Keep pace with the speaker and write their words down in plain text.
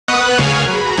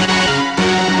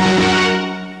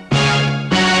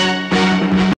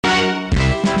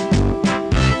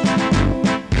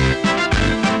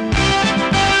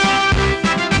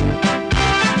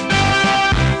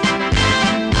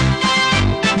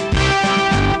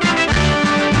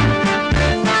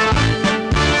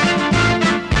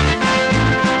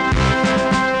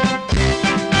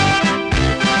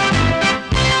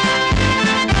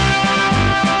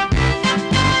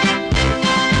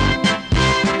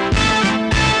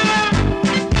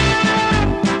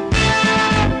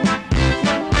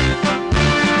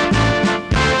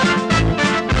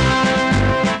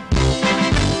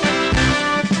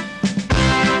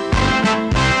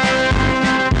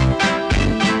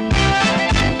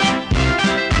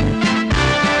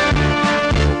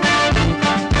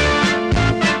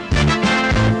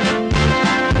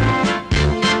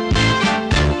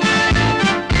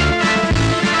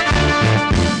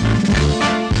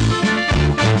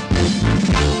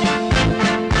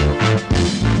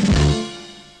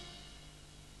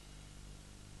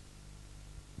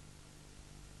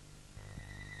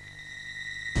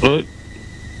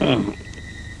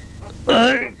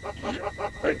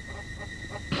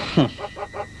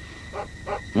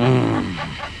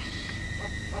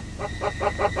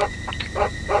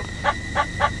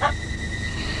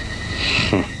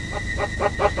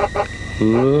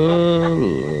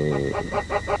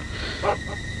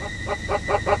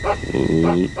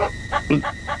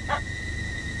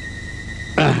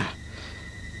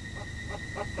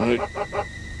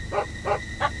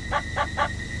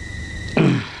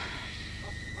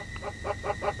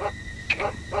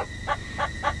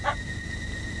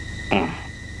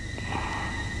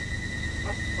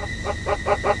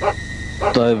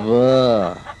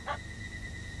MAIBA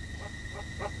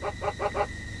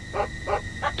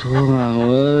Tuang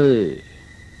ơi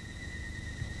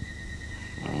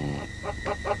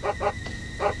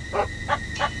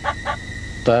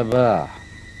MAIBA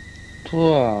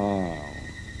Tuang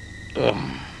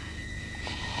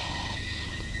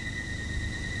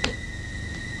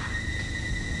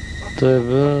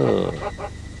MAIBA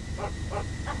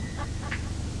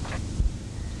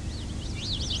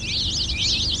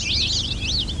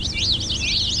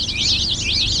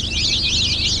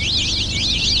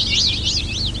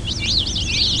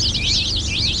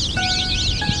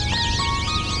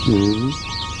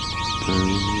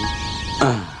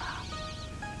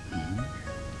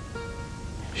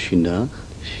Shina,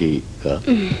 Shika,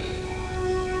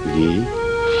 Yi,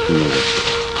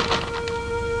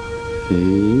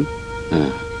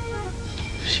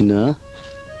 Shina,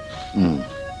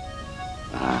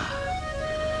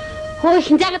 Hoi,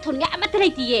 hinjaga thonga amata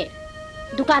leitiye.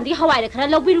 Dukan di Hawaii khara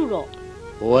lobiruro.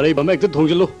 Ho arei ba mek ta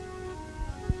thongjilu.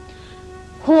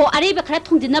 Ho arei ba khara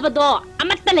thongjinaba do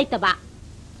amata leitaba.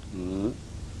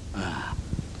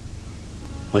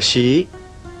 Mashi.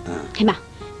 Hema.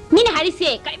 Mina harise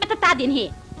kai mata ta din he.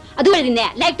 Adu ri ne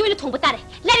laik toile thongba tare.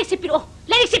 Laik se piro.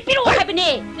 Laik se piro habne.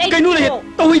 Kai nu le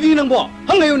tawai di nang bo.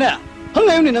 Hangayu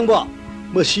ne nang bo.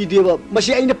 Mashi de ba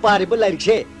mashi aina pare ba laik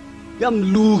se.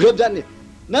 Yam lu grab jan ne.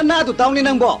 Na tu taw ni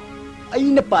nang bo.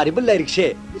 Aina pare ba laik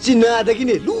se. China da gi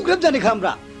ne lu grab jan ne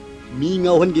khamra. Mi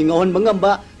ngawhan gi ngawhan bangam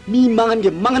ba. Mi mangan gi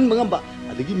mangan bangam ba.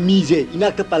 Adagi mi je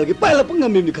inak ta pal gi pala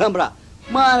pangam mi khamra.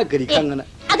 Ma gari khangana.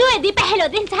 Adu di pa hello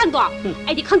din chang do.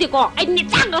 Ai di khangde ko. Ai ni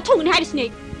chang ga thong ni haris ne.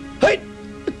 Hey,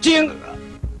 chiang.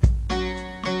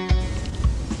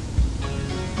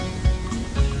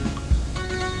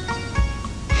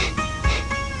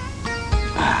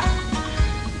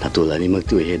 Tatu lani mak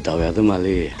tu he daw ya da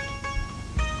mali.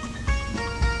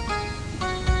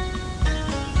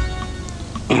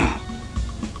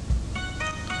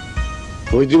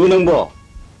 Oi di bunang bo.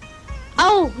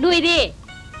 Au, lui di.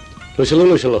 Lo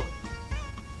selo.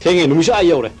 Thenge nu sha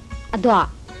yaw re. Ado,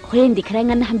 horen di khara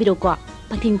ngan hambiro ko.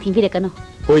 Pating ting bi de kano.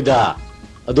 Hoi da.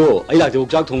 Ado, ai lak de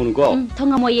uk jak thong nu ko.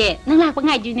 Thong amoye. Nang lak pa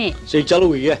ngai ju ne. Sei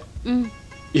chalu gi ge.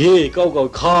 Ye, kau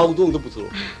khau dong da putu.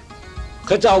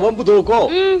 Kha chaw bam putu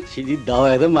ko. Si di daw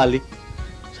ya da mali.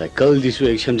 Cycle di su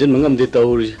ek samjin mangam de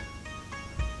tawri.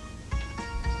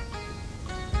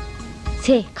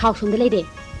 Se, khau sung de le de.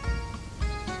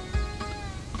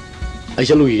 Ai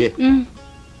chalu gi ge.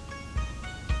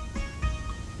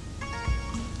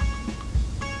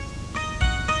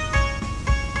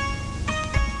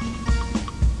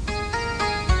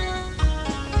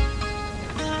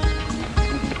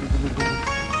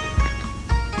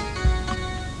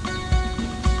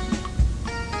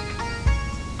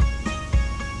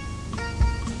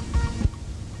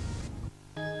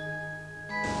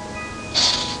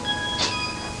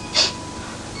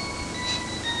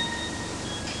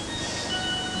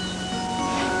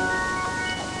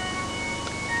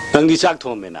 Nang di sak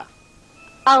thom mena.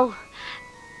 Au.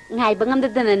 Ngai bangam da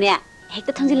na ne.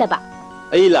 Hekta thongjila ba.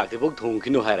 Ai lak de bok thong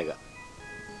khinu hairaga.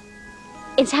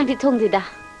 Insang di thong di da.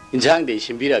 Insang de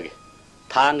simbirage.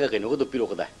 Thang ga keno do piro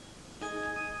kada.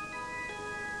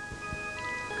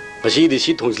 Pasi di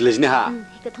si thong silesne ha.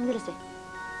 Hekta thongjila se.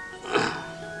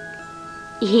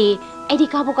 Ihi, ai di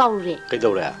ka bo ka ure. Kai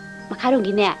do ra. Makharong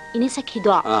gi ne. Ini sakhi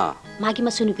do. Magi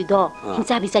masunu pi do.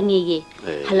 Hincha bi changi ye.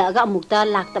 Halaga amukta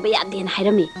lak ta ba ya den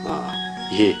hairami.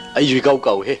 Ye, ai ju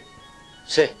kau he.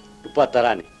 Se, lupa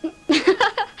tarani.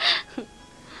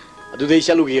 Adu dei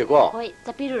chalu gi ko. Hoi,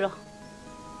 tapiru ro.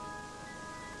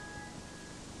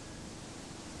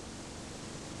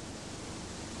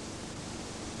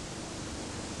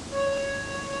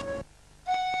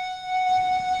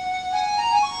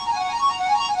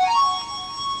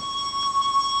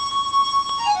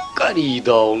 Kari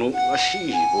daw no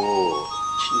ashi bo.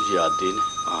 Chinji adin.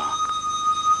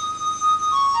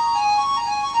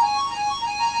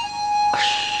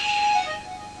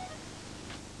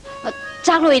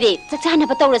 Chak loi de, chak chana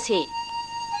ba tawra se.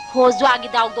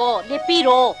 호주아기 다우도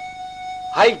레피로.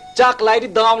 하이 짝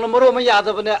라이디 다운 넘어로 뭐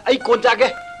야다버네 아이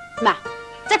꼰짝게. 마.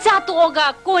 짝자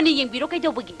또가 꼬니 잉비로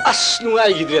가이도보기. 아스 누가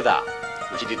이기드레다.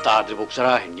 우지디 따들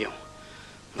복사라 했니요.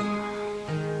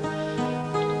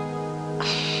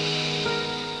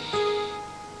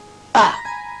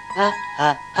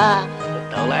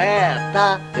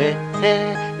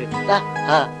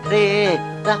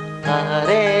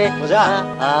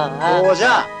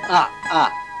 오자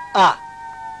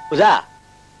오자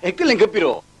액들랭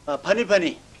급비로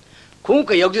파니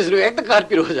공과 역지스로 액다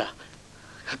갈비로 오자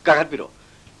갈비로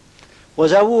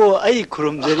오자부 아이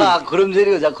구름제리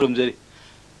구름제리 오자 구름제리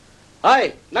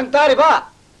아이 낭 따리 봐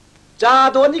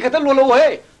자도 언니 갖다 놀러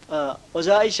해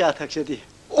오자 아이샤 탁셔디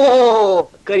오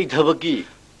까리 더벅기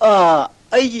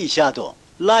아이기 샤도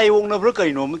라이옹나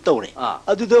브르까리 놈을 떠오래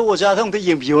아두도 오자 통도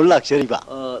임비올 락셔리바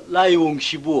라이옹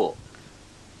시부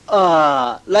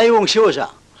라이옹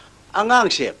시오자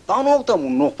앙앙시 빵녹다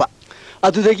묵녹바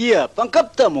아두다기야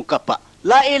빵갑다 묵갑바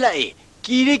라에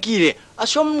기레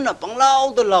아솜나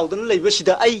빵라우다 라우다는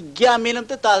레이버시다 아이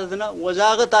기아메남때 따다나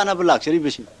오자가 따나블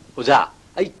락셔리버시 오자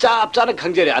아이 짭짤한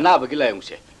강제리 아나버기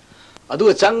라이옹시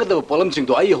아두가 장가다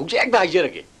볼럼칭도 아이 혹시 액다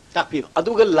하이저라게 딱비요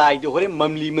아두가 라이도 호레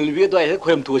맘리멀비에도 아이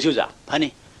코염 두어시오자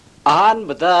파니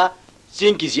아한보다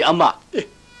쟁기지 아마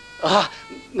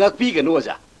ngakpi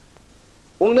오자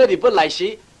옹나리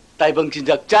뻘라이시 다이방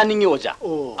진작 짜닝이 오자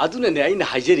아두네 내 아이는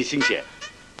하이제리 싱세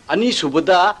아니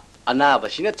수보다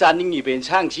아나바시나 짜닝이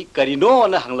벤상시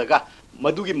까리노나 항라가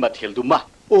마두기 마텔두마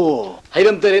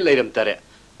하이람따레 레이람따레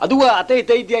아두가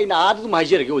아떼이떼이디 아이나 아두도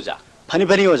마이제르게 오자 파니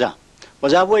오자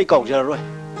오자부 아이 까우자로이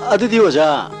아두디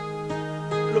오자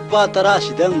루파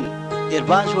따라시등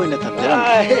일반스 오이나 탐자랑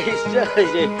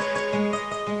아이씨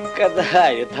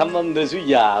까다이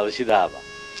탐맘들수 야우시다바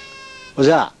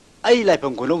오자 아이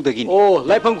라이팡 군옥덕이니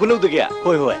라이팡 군옥덕이야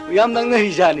호이 얌낭나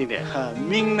이자니네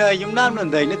밍나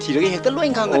юм남는다이나 티르게 핵다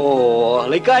로잉 강은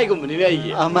레이까이고문이네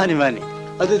이게 마니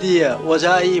아두디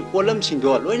오자 이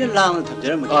볼럼칭도 로이는 랑을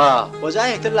탐자라머기 오자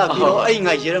핵다 락비로 아이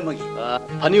nga이지라머기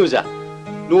파니 오자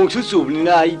농수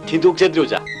수분이나 이 tin독제들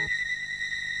오자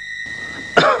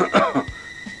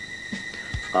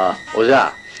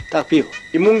오자 딱비요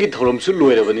이문기 더럼술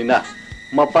로이라버니나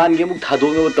마판게 묵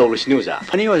타도면 떠오르시니 오자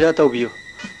파니 오자 떠비요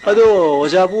아도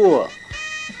오자부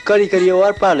까리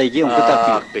와르파 레기 옹크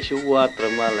딱비요 그시 와트라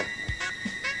말레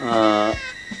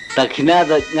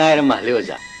딱히나다 nga이라 말레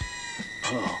오자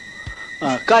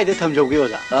까이데 탐조기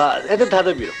오자 애들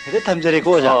타더비로 애들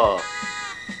탐자리고 오자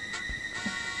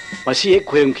마시에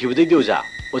고용 기부대디 오자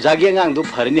오자기 앙도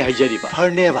파르니 하이저리바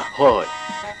파르네바 호이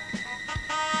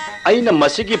아이나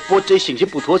마시기 포체 싱시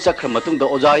부토 착크라 마뚱다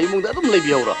오자 이몽다 아둠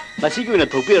레비하우라 마시기 위나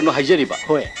독비라노 하이저리바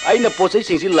호이 아이나 포체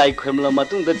싱시 라이 크람라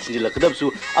마뚱다 진질라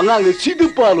그답수 앙앙데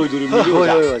치드 빠로이도리 미리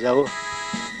오자 오자고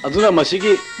아두나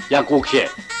마시기 양고케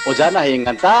오자나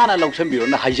행간 따나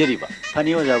럭선비로나 하이저리바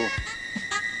파니 오자고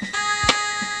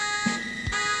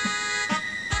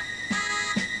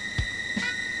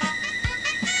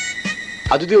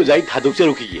아두데 오자이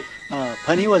다독제로 기기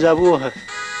파니 오자부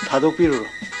다독비로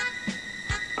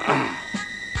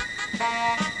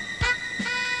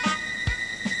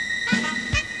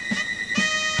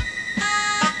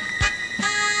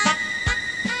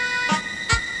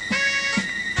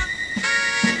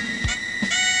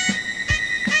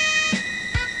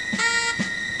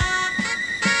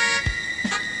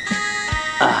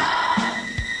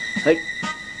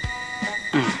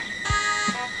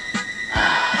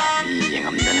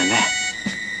이행엄다네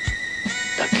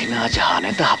딱히나 아직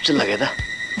안에다 합질라게다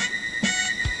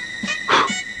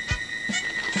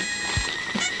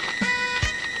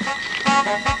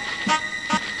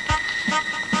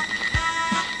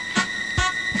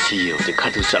지요 어디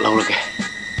카드 잘라오르게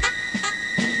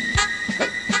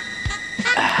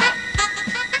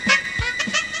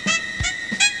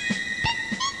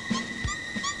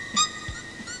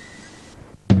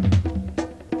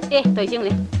tôi riêng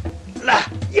lên là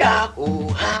ya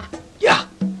ha ya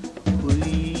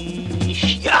ui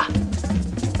ya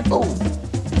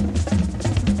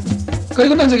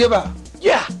그리고 난 저기 봐.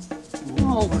 ya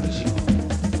그러지.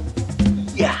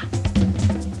 ya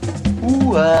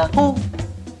우와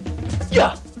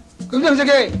ya 그냥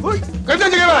저기. 그냥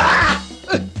저기 봐.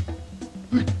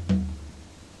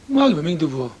 뭐 명도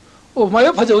뭐.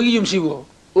 마요 파자 여기 좀 쉬고.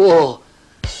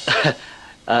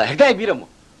 핵다이 비라모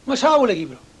뭐 샤워를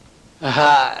입으러.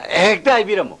 핵다이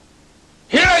비라모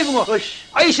해라 이거.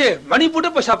 아이씨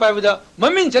마니푸르 파샤파보다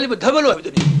만명 잘리면 더블로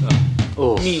하더니.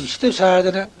 미 스텝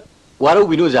사다나.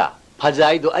 와로비노자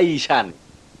파자이도 아이샨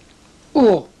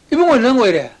이번 원는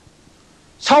거이래.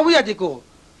 사우야 되고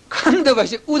칸도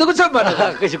가시 우다고 참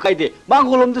많아. 그래서 가이데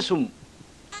망골놈도 숨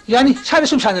야니 차례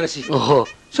숨 사느라시. 어허.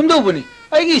 숨도 보니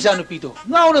아이기 이자는 삐도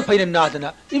나오는 파이는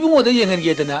나드나 이bungo도 예행한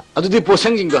게드나. 아두디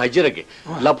보상징도 하이지라게.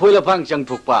 라포일라팡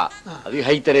장톡파. 아두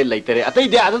하이터레 라이터레.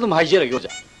 아따이데 아두도 하이지라게 오자.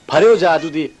 바레오자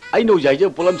아두디 아이노 자이저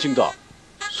볼람칭도.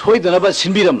 소이드나바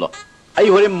신비람로. 아이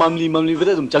호렘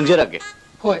맘리보다 좀 장제라게.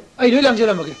 호이, 아이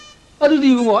려랑제라 먹게.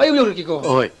 아두디 이bungo 아이 올려 그렇게 고.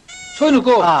 어이.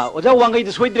 소이누고. 아, 오자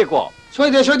왕가이도 소이드레고.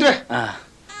 소이드레. 아.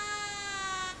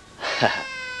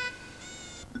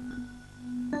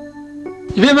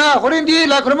 이베마 호렌디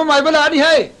라 그러면 마이바라 아니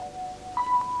해.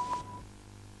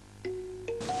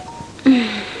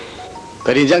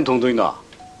 거린장 동동이노.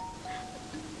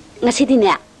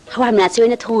 ngasidinya hawamna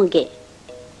soina thonge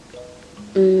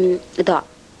do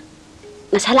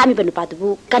ngasalami banu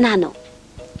padubu kanano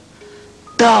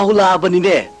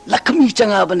다울라버니네 라크미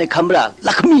장아버네 카메라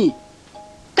라크미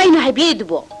kaino haibi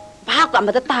dubo ba ko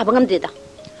amada taba ngamdeda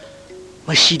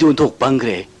마시도 독방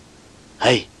그래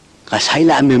아이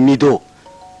가사일라 암미도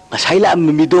가사일라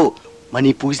암미도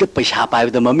마니푸르에서 पैसा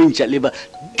पाएबदा ममिङ चलेबा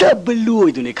डबलु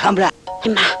ओइदुने 카메라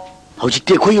ima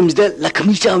हौजिते खोइ यमजिदा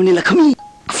Lakshmi चाउने Lakshmi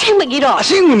asengmagiro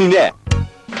असिङमुनिने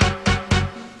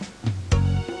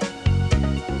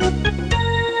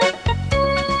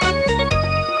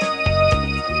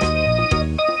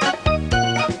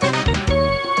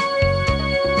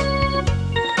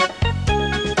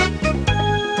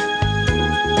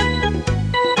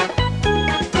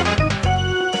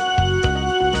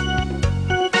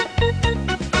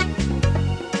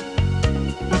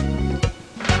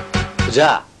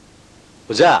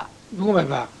오자 이bungo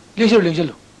마이바.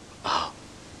 랭실로.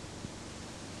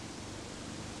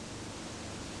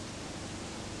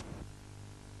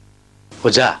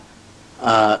 오자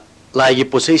라이기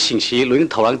포세이 싱시 로인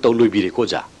타왕 또 루비리고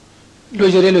오자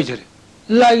로이저레.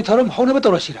 라이 털음 하우네바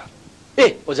떨어시라.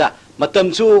 에 오자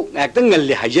마탐수 약당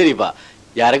ngalli 하이저리바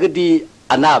야라그디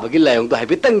아나바기 라용도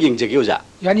하이베땅 갱적이 오자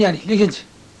야니 랭신지.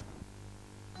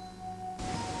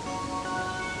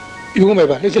 이bungo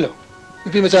마이바 랭실로.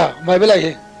 이비마자 마이바라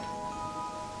해.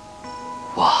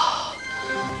 와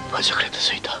맞아 그래도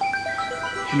서이다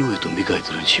일로에도 미가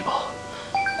들은 시바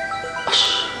아씨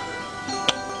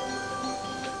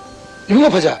이bungo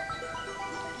파자.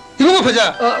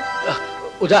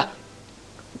 오자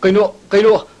그이노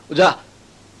오자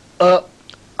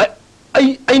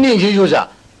아이네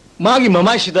이효자 마기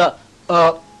마마시다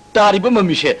다리바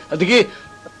맘미셰 어떻게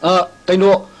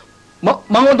그이노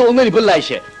망원도 오늘이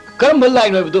벌라이셰 그럼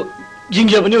벌라이노도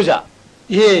징겨버니 오자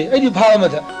예, 아이디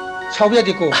파마다. 차우야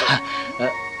됐고.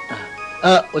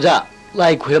 오자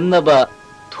라이 고염나봐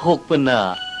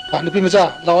톡번나 아,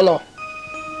 느낌이자 나와.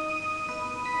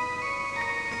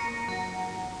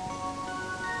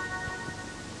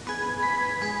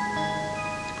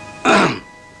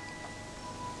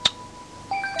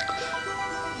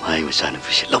 마이 우사는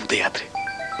부시 럽다 야드레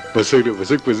머석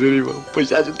버서리 뭐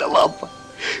पैसा 준다 와빠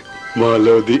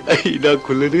말로디 아이나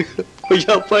콜레네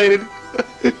पैसा पाएरे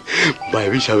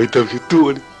마이 샤위 땀이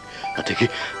뚜어 어떻게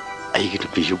아이기도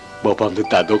비슈 뭐밤도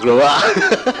따도그러와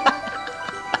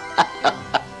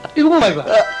이bungo 마이바.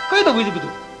 까이다 보이지부도.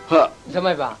 하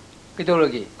잠깐만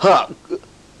그도록이 하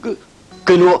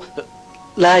그노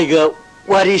라이가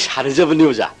와리 사르저버니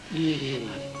오자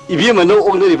이비에만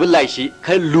오늘이 벌라이시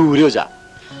칼 루려자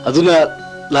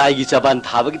아두나 라이기 자반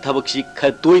타박이 타박시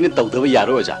칼 또이는 떠더버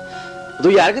야로자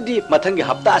아두 야르거디 마탕게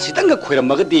합다 시당가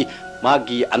코이람마거디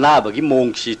마기 아나박이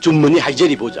몽시 줌문이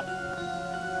하이저리 보자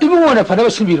이bungo네 파나바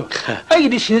신비로.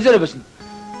 아이기 신내자를 버신.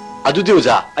 아두디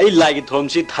오자 아이 라이기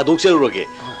톰시 타독자로게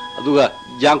아두가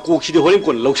양국시디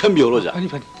호랭권 럭천비오로자 아니.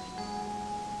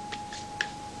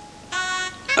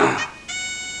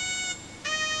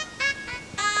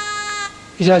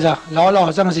 이자자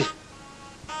나와 장시.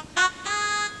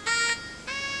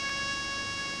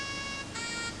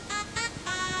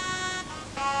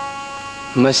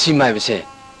 मसी माइबसे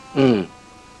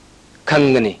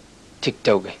खंगनी ठीक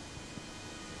तौगे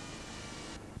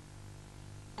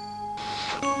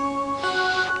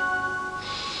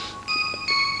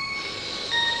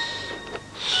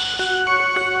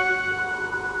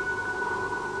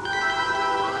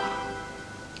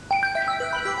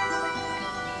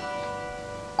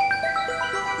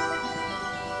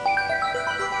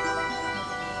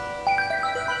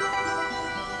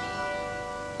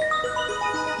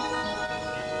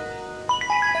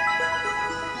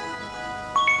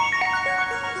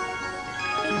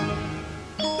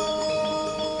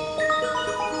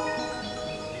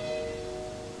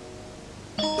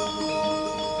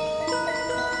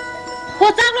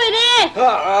hochak loi re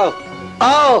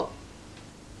아우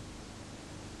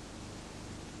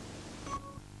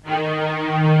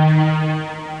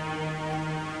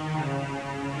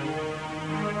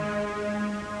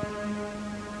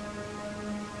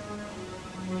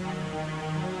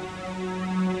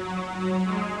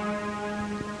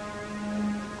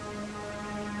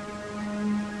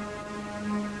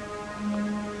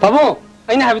바보,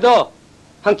 아니네 하비도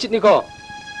항치니고.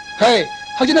 헤이,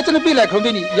 하지나 저는 빌라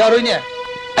그런데니 야로이네.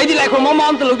 아이디 라이코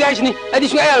마음도 로디 하시니. 아이디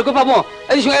숭아야로 그 바보.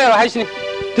 아이디 숭아야로 하시니.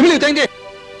 들려 땡데.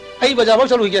 아이 바자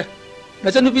박살로 이게.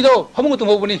 나 저는 비도 한 번도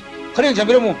못 보니. 그냥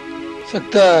잠비라모.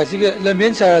 sakta 지게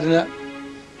라면 사라드나.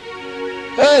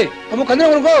 에이, 한번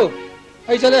간다고 그러고.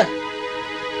 아이 잘해.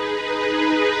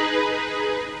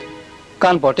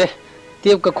 간 보테.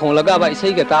 tiệp cái khung là cái vậy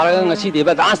xây cái ta là ngay xí để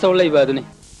bà đá sâu lấy vào đó này.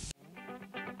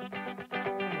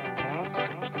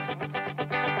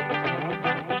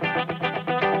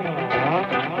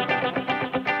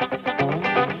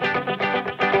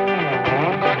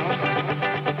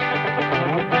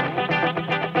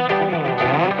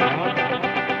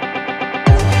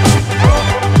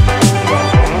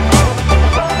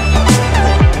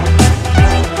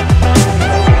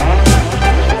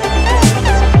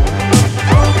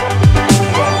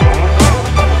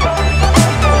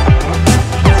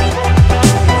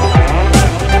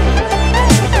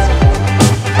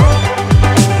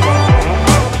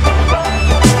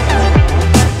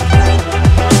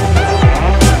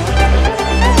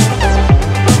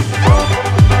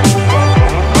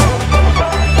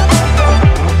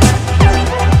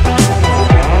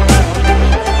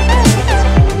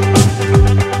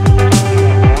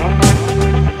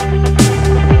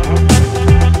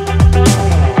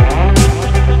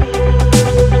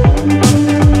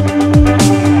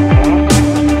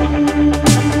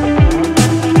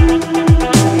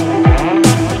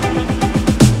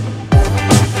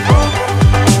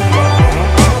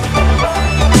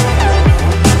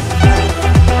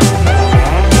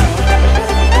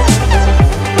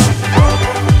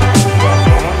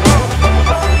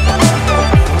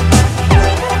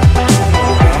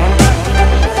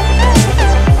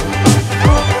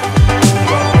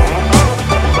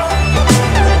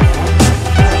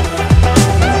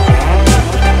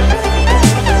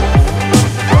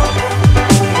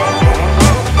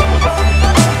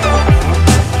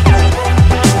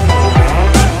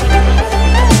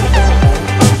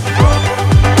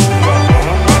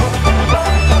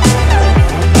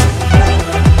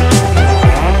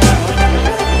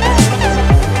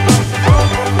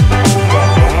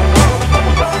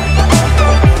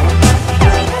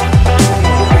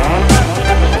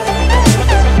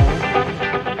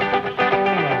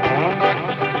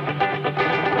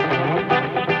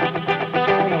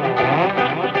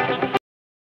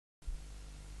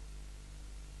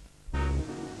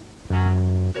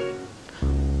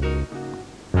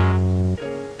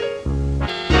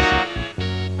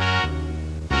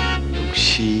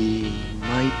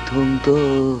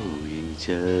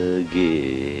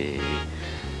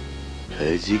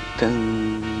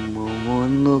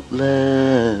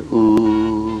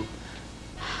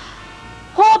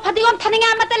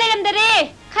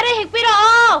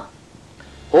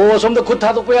 somda khut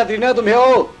thadok pa yadri na tum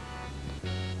heo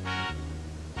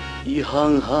I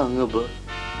hang ba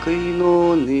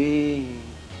kaino ni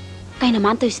kaina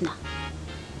man to isna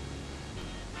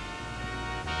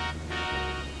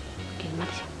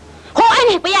ho ai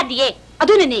ne pa yadri e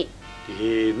aduna ni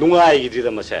e nungai gi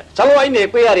dida ma se chalo ai ne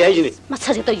pa yari ai ni ma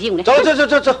sa se to ying ne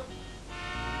cho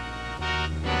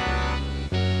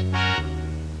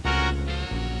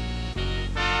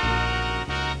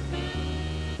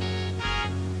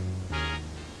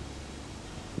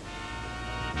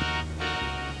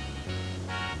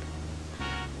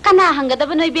kana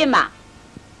hangadaba noi bema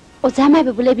oza mai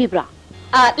babu lebi bra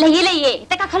leye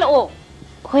ta ka khala o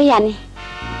hoi yani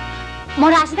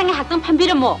mora sa tang haktam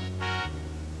phambiramo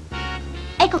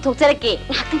ai ko thok jarake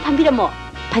haktam phambiramo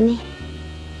phani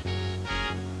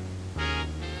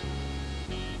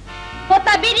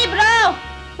pota biri bro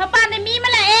mapa ne mi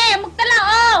mala e muktala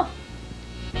o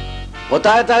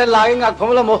pota ta la ngak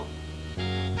phomla mo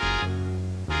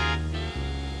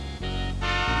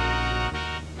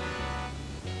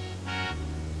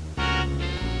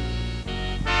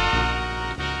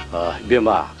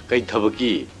Bema, kai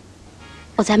thabaki.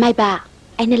 Oza MAIBA,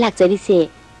 aina lakjari se.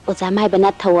 Oza MAIBA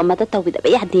na thawa mata tawbida ba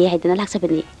yade haidana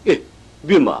laksabani.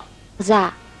 Bema.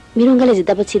 Oza, mirungale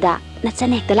jidaba chida na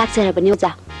chana hekta lakjarabani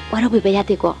oza. Waroubiroi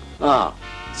yade ko.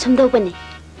 Sumdobani.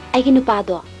 Aigi nupa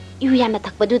do yu yamna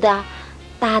thakpaduda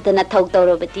tadana thok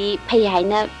tawrabati phai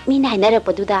haina mina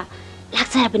hainarapaduda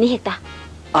lakjarabani hekta.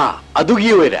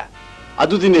 Adugi oira.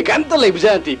 Adudine kanta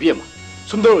leibjanti bema.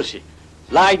 Sumdorosi.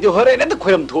 Lai de hore na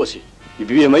khoyam thosi.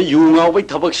 Ibi ma yu ngau bai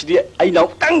thabak sidi ai nau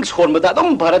tang son bada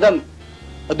dom bharadam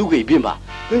adu ge bi ma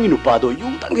ngi nu pa do yu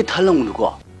tang ge thalang nu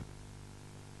ko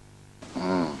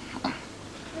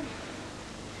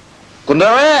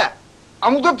Kundale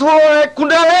amuk to thoe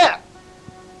kundale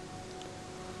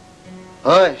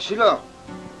Oi sila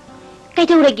Cái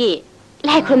đâu rồi kì?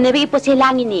 Lại không nên bị bố xe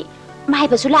lang nhỉ? Mai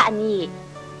bà số lạ nhỉ?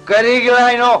 Cái gì cái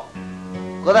này nó?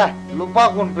 Có đây, lúc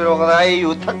bác con phải cái này,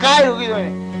 yêu thắc cái rồi cái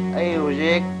này, yêu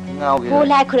gì ngao cái. Cô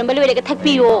lại không nên bị cái thắc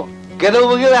piu. Cái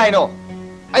đâu cái này nó?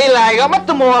 Ai lại cái mắt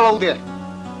tụi mua lâu đi.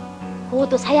 Cô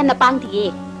tôi say ăn là băng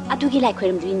thì, adugi lại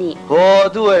không nên nhỉ? Cô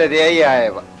tôi là đi ai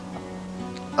vậy?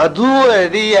 Adu là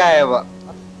đi ai vậy?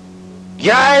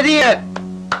 Cái đi.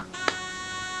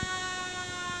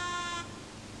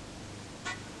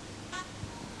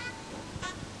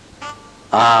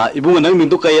 Ibung nang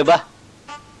mintu kaya ba?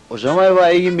 O samay ba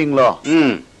ay ming lo?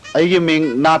 Ay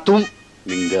ming natum.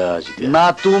 Mingda jite.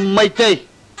 Natum may tay.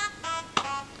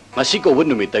 Masi ko won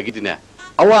numit tagi dine.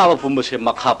 Awa ba pum se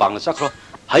makha pang sakro.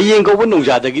 Hayeng ko won nong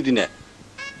ja tagi dine.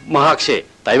 Mahak se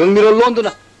taibang miro lon du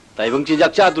na. Taibang chi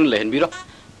jak cha dun lehen biro.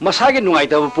 Masa ge nungai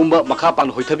ta pum ba makha pang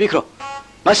hoi thabi khro.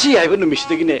 Masi ai ba numit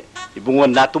tagi ne. Ibung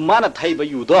won natum mana thai ba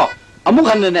yu do. Amuk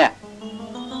han ne.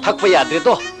 Thak pa ya de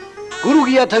to. Guru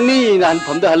kia thangni nan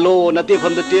phamda hallo na te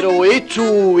phamda tero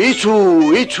echu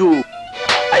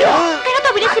ayo Cái đó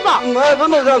tôi bị đi xí bỏ. Mà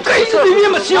vẫn là cái gì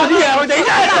mà siêu đi à đấy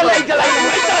ra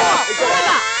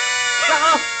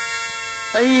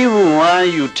ai bu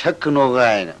wa yu thak no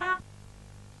gai na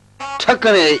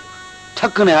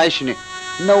thak ne ai shine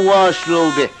na wa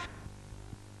slow de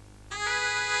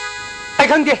ai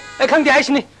khang de ai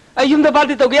shini ai yum da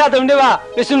party to gya dam de ba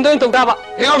resum dong tok da ba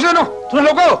Hey, ông xem nó, thua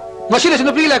lâu cơ. Mà xin là xin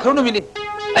nó lại không nó mình đi.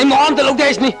 ai mo am da lok de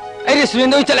ai shini ai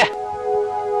resum dong chale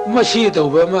Mà xin đâu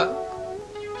vậy mà.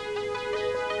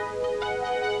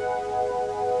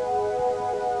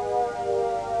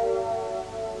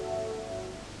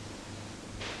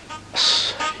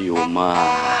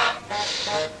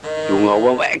 yo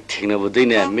ngawa mek thing na budai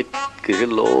ne mit ke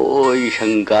loi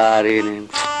shankare ne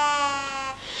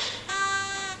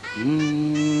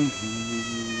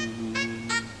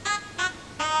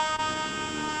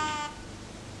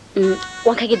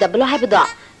Wang khai cái double hai bữa đó,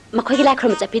 mà khơi cái lại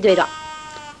không chấp đi rồi.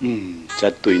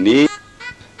 chat tui ni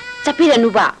Chấp đi là nu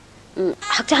ba.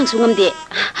 Hắc trang sung ngâm đi.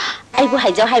 Ai bu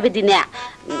hai cháu hai bên đi nè.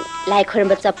 Lại không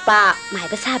bắt chấp ba, mai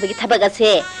bắt sao bị tháp cái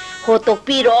xe. Hồ tộc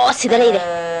pi rồi, xí đây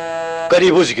đấy.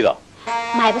 kari bu sikida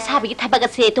Mai bắt sao bị tháp cái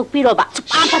xe tộc pi rồi ba. Chụp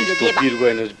ăn thằng gì ba. pi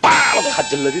ro ne pa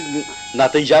khajal la di na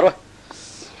tai jar wa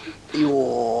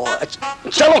yo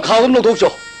chalo khawam no dok cho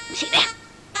Xí đấy.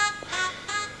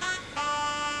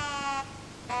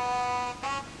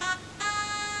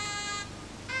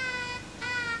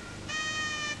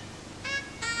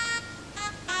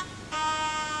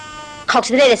 Học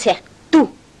xí đây là xe. Tu.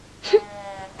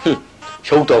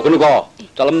 show to kan ko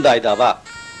chalam dai da ba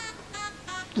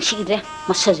Xí đấy.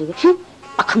 Mà sao rồi?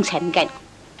 Bà không xem cái.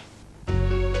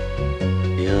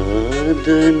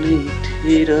 yadan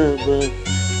thiraba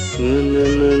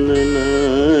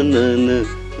na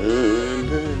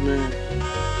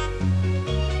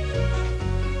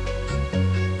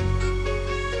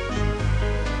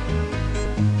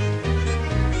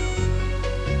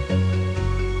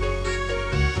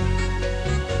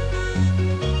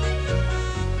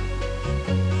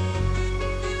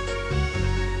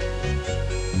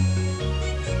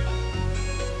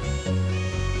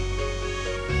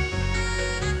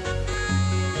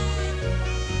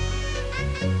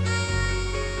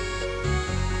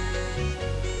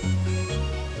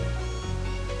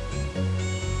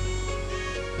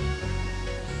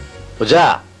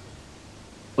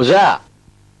Oja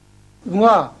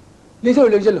Bunga, lấy thôi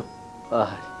lấy chân lo.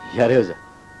 yare oja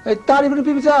Ai ta đi bên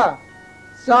phía xa,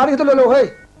 xa đi thôi lo hay.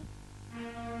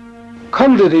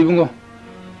 Không được đấy bunga.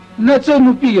 Nãy giờ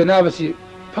nó bị cái nào vậy?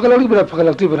 Phật lâu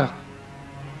đi bữa.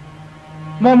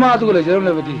 Mama tu cái gì làm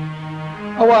vậy?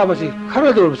 Awa vậy? Khá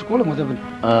là đồ, school mà thôi.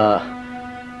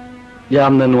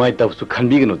 yamna nuai ta su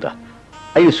khanbi gnu ta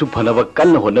ai su phana ba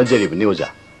kan ho na jeri bni oja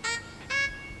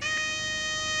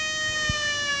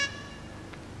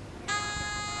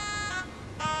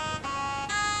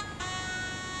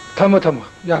Thamo,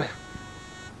 yare.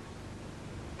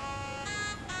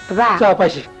 Ba. Cha phải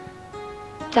gì?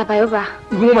 Cha phải ba.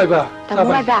 Bunga mai ba. Tao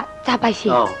mai ba. Cha phải gì?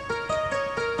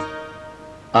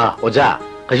 oja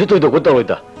kaisi toi do ko to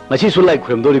roida ngasi su lai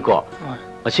khurem dori ko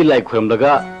ngasi lai khurem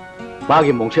daga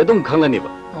magi mongche dum khanglani ba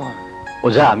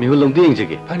oja mi hulong ding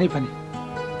jege Pani.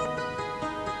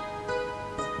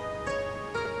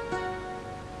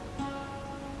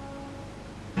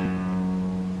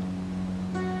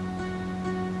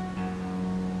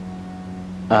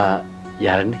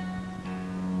 yarani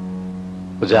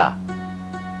oja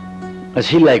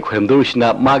ngasi lai khurem dori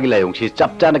sina magi lai yongsi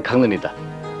chap chana khanglani da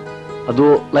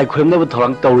ado lai khurem na ba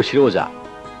thorang tawru siro oja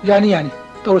Yani.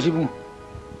 Tao si bunga.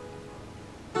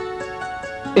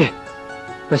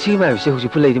 Masih mai se husi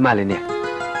phulai di male ne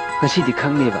ngasi di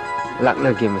khangni ba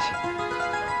lakna ge masi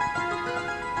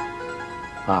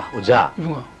uja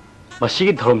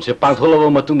masigi thorom se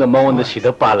pangtholaba matungda mawonda sida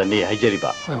palani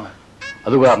haijariba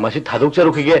aduga masi thadok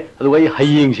charu khige aduga I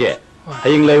haying se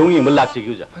haying layung yeng balak chi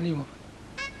uja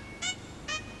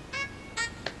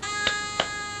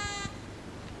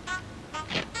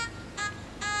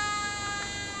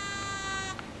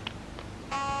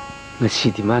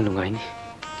ngasi di ma nungai ni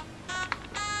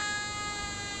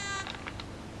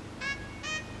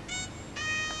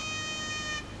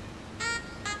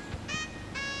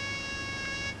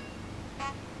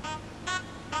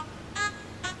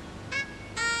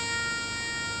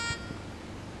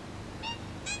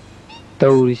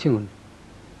tauri singun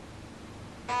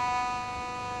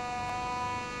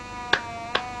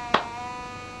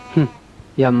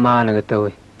yam mana ga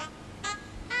tawi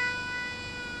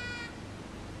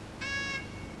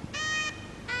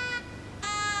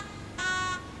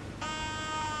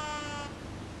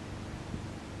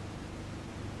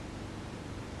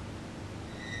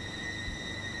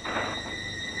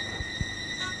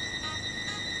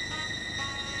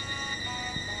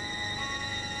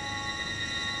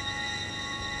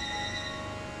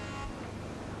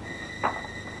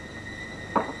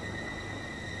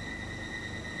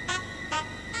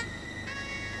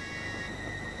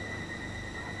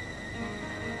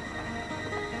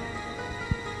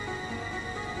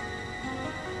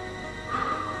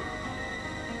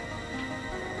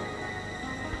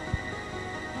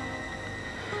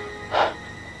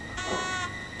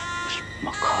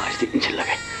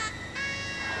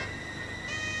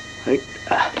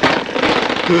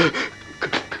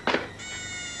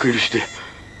그리시대.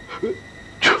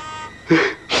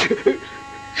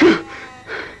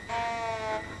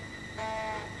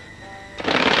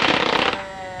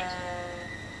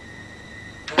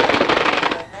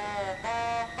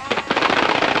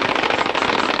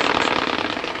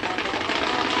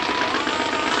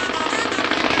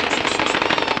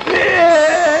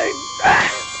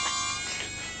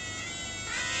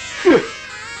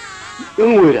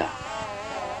 응우라.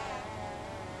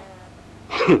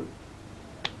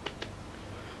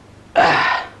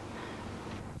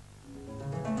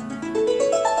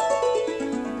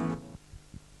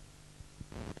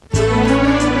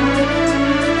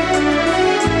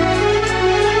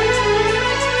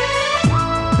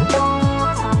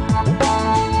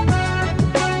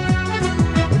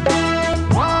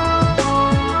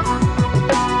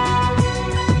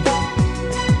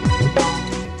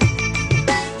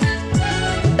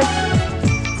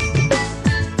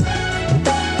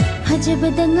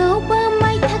 Jabadang awa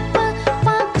may thakpa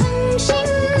pakhang sing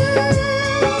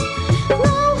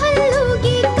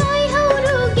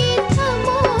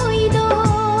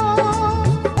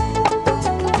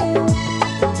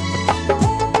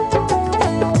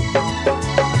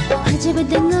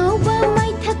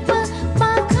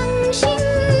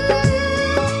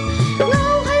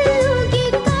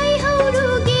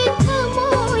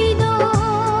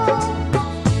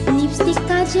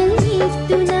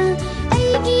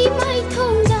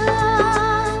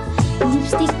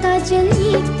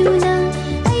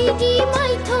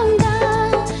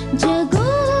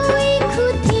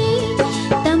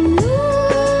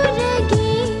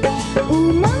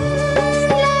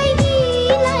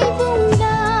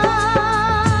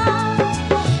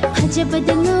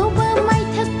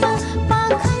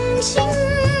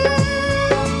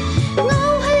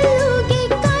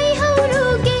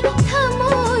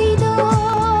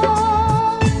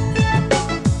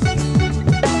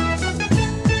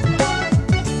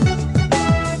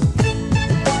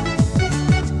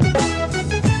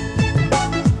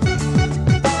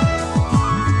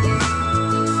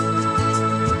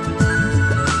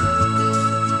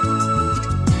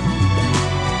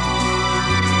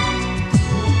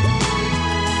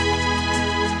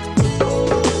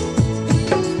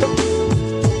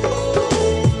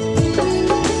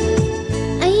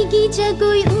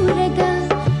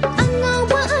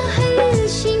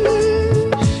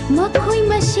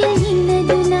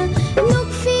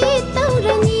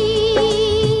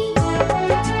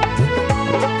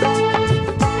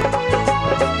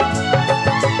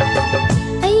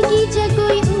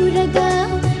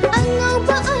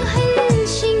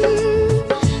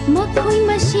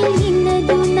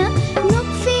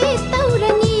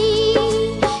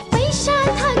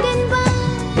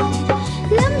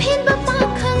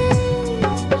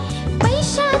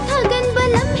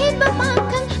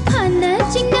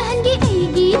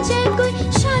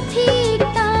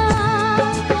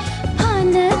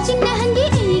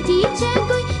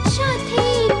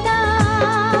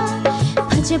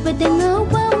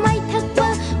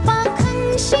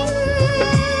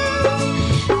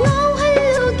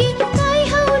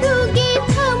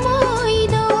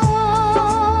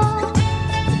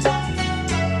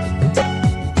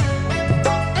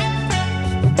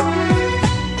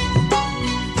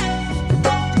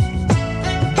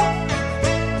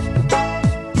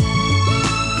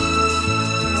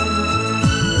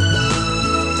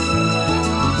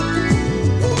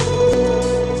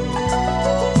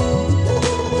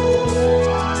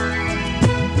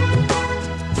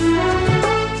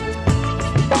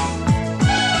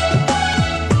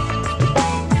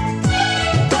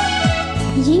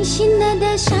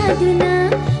ꯁꯥꯗꯨꯅ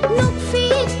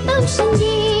ꯅꯣꯛꯐꯦꯠ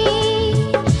ꯇꯧꯁꯤꯟꯒꯦ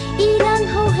ꯏꯔꯥꯡ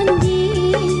ꯍꯧꯍꯟꯒꯦ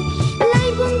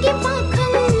ꯂꯥꯏꯕꯨꯡꯒꯤ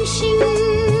ꯄꯥꯈꯪꯁꯤꯡ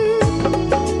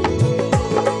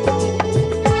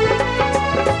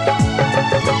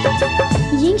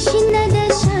ꯌꯦꯡꯁꯤꯟꯅꯗ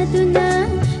ꯁꯥꯗꯨꯅ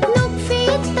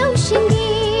ꯅꯣꯛꯐꯦꯠ ꯇꯧꯁꯤꯟꯒꯦ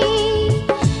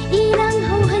ꯏꯔꯥꯡ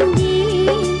ꯍꯧꯍꯟꯒꯦ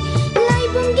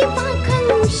ꯂꯥꯏꯕꯨꯡꯒꯤ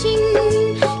ꯄꯥꯈꯪꯁꯤꯡ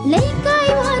ꯂꯩꯀꯥꯏ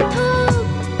ꯋꯥꯊꯣꯛ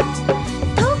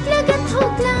ꯊꯣꯛꯂꯒ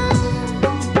ꯊꯣꯛꯂ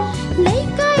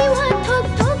ꯂꯩꯀꯥꯏ ꯋꯥꯊꯣꯛ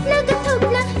ꯊꯣꯛꯂꯒ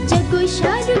ꯊꯣꯛꯂ ꯖꯒꯣꯏ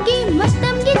ꯁꯥꯔꯨꯒꯤ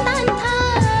ꯃꯇꯝꯒꯤ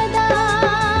ꯇꯥꯟꯊꯥꯗ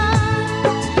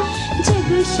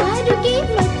ꯖꯒꯣꯏ ꯁꯥꯔꯨꯒꯤ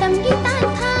ꯃꯇꯝꯒꯤ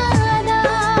ꯇꯥꯟꯊꯥꯗ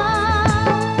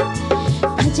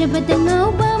ꯐꯖꯕꯗ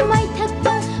ꯉꯥꯎꯕ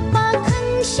ꯃꯥꯏꯊꯛꯄ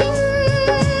ꯄꯥꯈꯪꯁꯤꯡ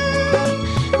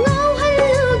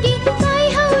ꯉꯥꯎꯍꯜꯂꯨꯒꯦ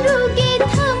ꯀꯥꯏꯍꯧꯔꯨꯒꯦ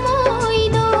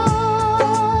ꯊꯃꯣꯏꯗꯣ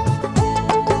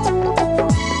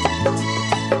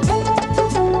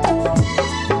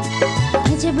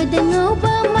ꯐꯖꯕꯗ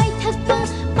ꯉꯥꯎꯕ ꯃꯥꯏꯊꯛꯄ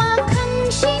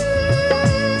ꯄꯥꯈꯪꯁꯤꯡ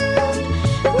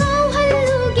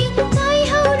ꯉꯥꯎꯍꯜꯂꯨꯒꯦ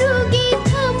ꯀꯥꯏꯍꯧꯔꯨꯒꯦ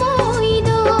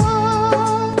ꯊꯃꯣꯏꯗꯣ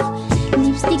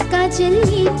ꯂꯤꯞꯁꯇꯤꯛ ꯀꯥꯖꯜ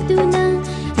ꯌꯦꯛꯇꯨꯅ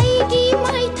ꯑꯩꯒꯤ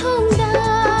ꯃꯥꯏꯊꯣꯡꯗ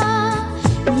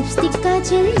ꯂꯤꯞꯁꯇꯤꯛ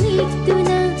ꯀꯥꯖꯜ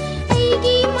ꯌꯦꯛꯇꯨꯅ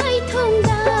ꯑꯩꯒꯤ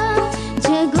ꯃꯥꯏꯊꯣꯡꯗ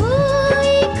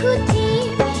ꯖꯒꯣꯏ ꯈꯨꯊꯦꯛ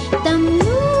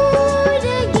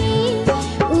ꯇꯝꯂꯨꯔꯒꯦ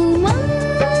ꯎꯃꯪ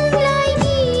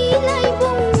ꯂꯥꯏꯒꯤ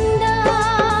ꯂꯥꯏꯕꯨꯡꯗ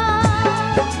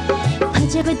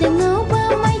ꯐꯖꯕꯗ ꯉꯥꯎꯕ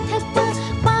ꯃꯥꯏꯊꯛꯄ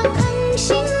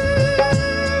ꯄꯥꯈꯪꯁꯤꯡ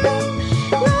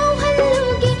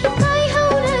ꯉꯥꯎꯍꯜꯂꯨꯒꯦ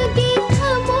ꯀꯥꯏꯍꯧꯔꯒꯦ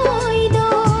ꯊꯃꯣꯏꯗೋ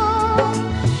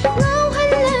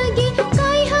ꯉꯥꯎꯍꯜꯂꯒꯦ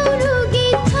ꯀꯥꯏꯍꯧꯔꯨꯒꯦ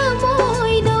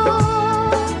ꯊꯃꯣꯏꯗೋ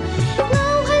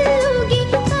ꯉꯥꯎꯍꯜꯂꯨꯒꯦ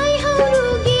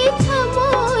ꯀꯥꯏꯍꯧꯔꯨꯒꯦ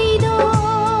ꯊꯃꯣꯏꯗೋ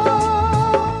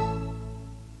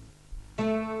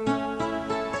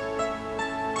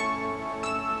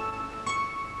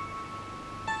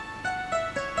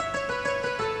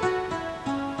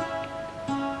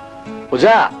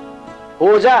오자!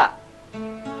 오자!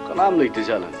 그남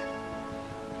레이트잖아.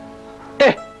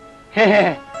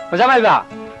 헤헤. 오자 마이바.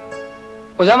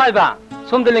 오자 마이바.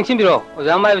 솜들 랭심비로.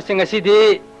 오자 마이바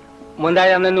생가시디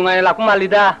몬다야나 누가에 라고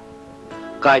말리다.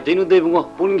 가이테누 대붕어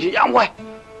보능시 양와이.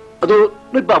 아도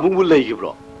너 바붕불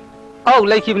레이기브로. 아우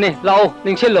레이키브네. 라오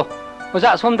랭실로.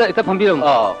 오자 솜들 이따 펌비로.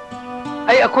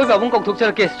 아이 아코이 바붕 꼭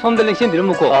독자렇게 솜들 랭심비로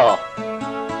묵고. 와우.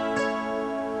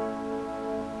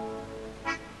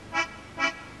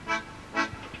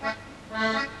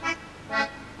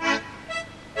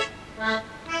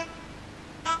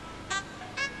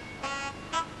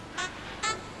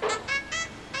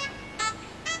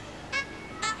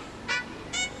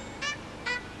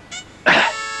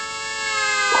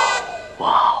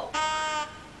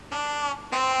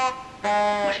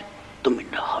 맛이 또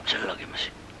민나 합살나게 맛이.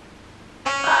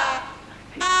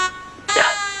 야.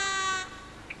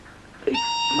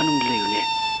 만ung leune.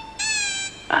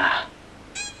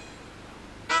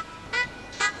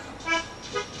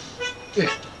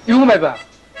 이거 말봐.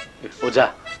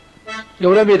 오자.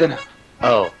 요라 메다나.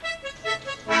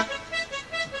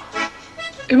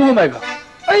 이거 말봐.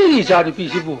 아이 자리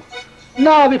비시부.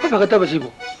 나비 파파가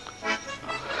버시부.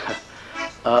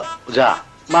 오자.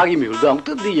 마기 미울도 아무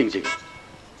뜻이 영적이.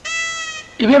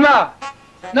 이베마.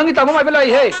 낭이 따모 말벨라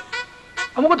해.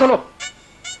 아무거 털어.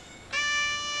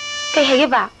 Kay hage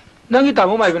낭이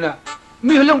따모 말벨나.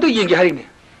 미 흘렁도 연기 하리네.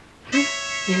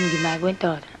 연기 말고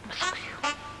또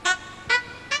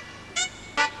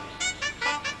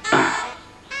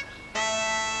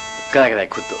그래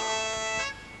굿도.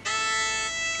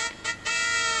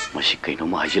 맛이 그이노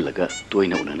뭐 하실라가 또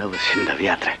이나 오늘 나 신다비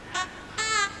야트래.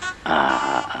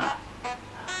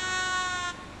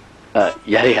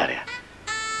 야래.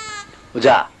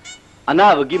 오자.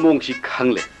 아나버기 몽시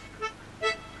강래.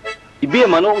 이베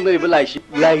만오 오늘 라이시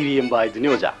라이리엠 바이드니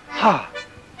오자. 하.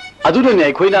 아두는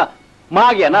아이코이나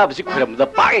마기 아나버시 코람다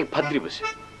빠게 파드리버시.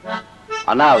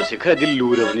 아나버시 그래들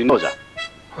루르버니 오자.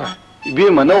 이베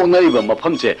만오 오늘 이번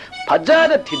마팜체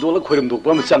바자다 티돌 코람도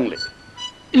범 짱래.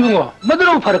 이봉어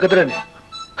뭐더라고 파르거드라네.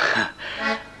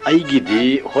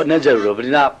 아이기디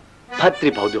호나저러버리나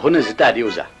파트리 바우디 호나지 따리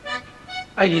오자.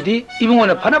 아이디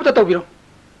이봉어는 파나부터 떠비로.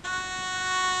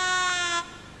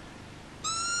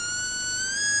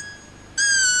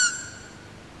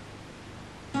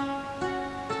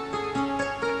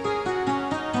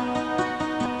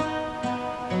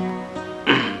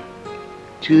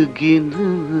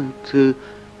 저기는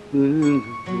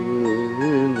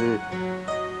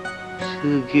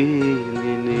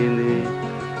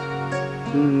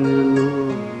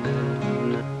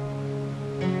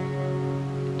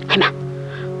Haima,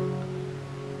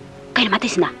 kayo namatay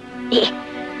sina.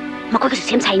 Makoy kasi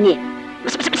siyam sa ini.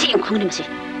 Mas yung kung ano masih.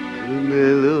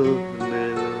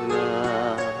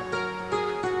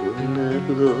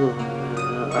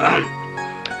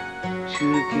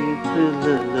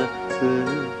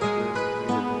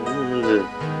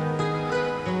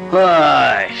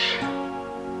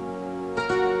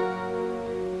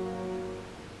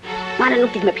 Mana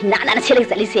nukti ma pinna na selek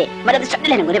salise mara da sabne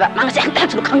lene ngore ba manga se hanta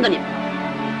chu khangani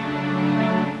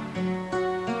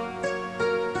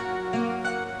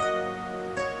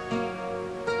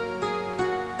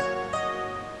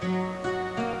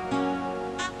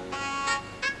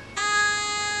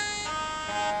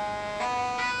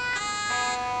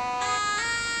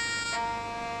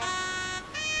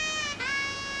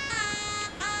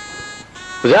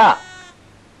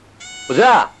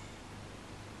Uza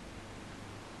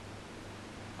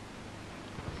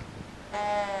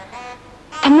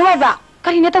Tamu MAIBA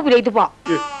kari na ta bulai du ba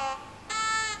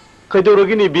kai do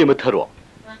rogi ni bi ma tharo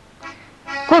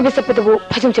ko be sappa du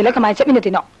phajum chela kamai chapmi na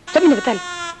dino chapmi na batal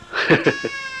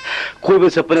koi ba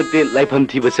sapna te laifam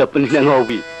thi ba sapni na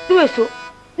ngaubi du esu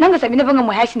nanga sapmi na banga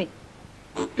mo hasini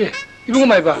ibungu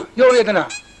MAIBA yore dana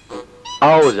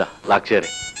auza lakchere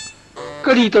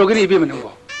kari to gani ibe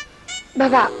manango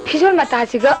baba phijol mata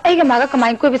siga aiga maga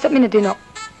kamai ko be sapmi na dino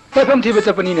laifam thi ba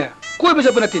chapani ne koi ba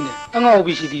chapna tin ne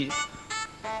angaubi sidi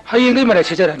hayeng dei mara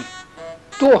chejarani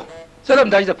to salam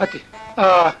dai da phati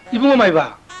ibungu MAIBA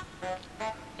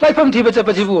laifam thi ba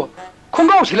chapajibu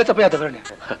khongau sila chapa ya da barne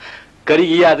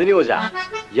kari ya dani oza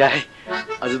yai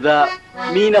aduda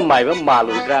mina maiba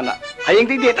malu grana hayeng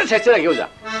dei ta chechara ge oza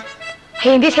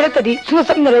hayeng dei selak tadi sunga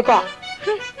sapmi na roi ko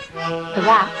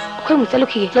baba khoi mu chalu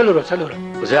khige chalo ro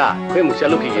oza khoi mu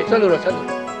chalu khige chalo ro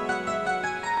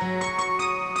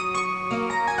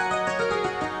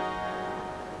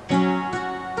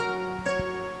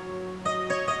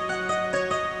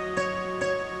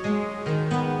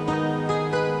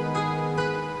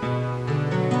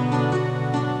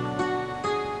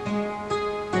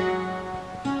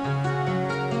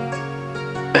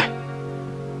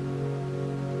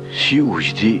si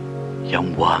ujdi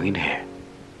yang wangin he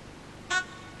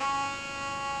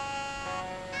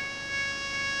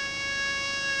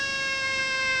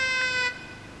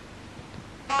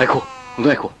Aiko,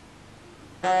 aiko.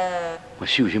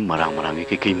 Masih ujung marang-marang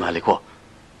ke kei maliko.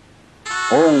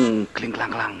 Ong kling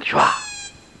klang klang shwa.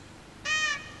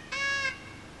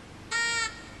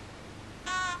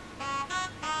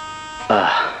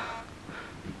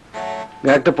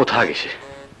 Ngak to potha gisi.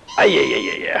 Ai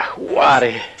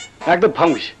ware. Ngak to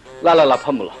phang gisi. La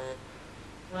phamula.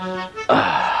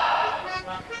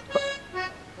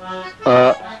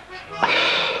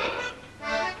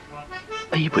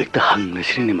 Ai buik ta hang na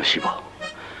sini masibo.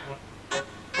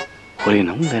 Hori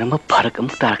nang dera ma parak am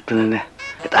tarak tane.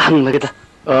 Ta hang la kita.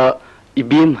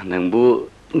 Ibim nang bu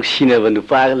sina bandu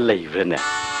pa lai brane.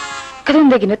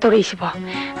 Kadon de gina tori sibo.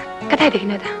 Katai de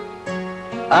gina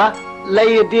da.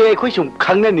 Lai de khoi sum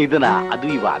khang na ni dana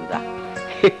adu ibanda.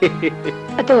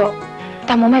 Ato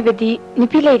tamo MAIBA di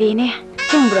nipi lai de ne.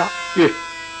 Chumbro.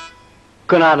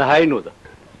 Kana na hai no da.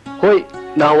 Hoi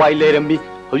na wai lai rambi.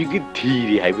 Hojiki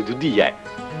thiri haibudu di yai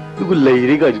dugu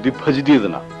leiriga judi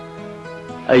phajididana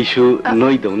aishu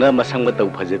noi dona masang ba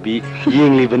tau phajabi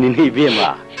yengli bani nei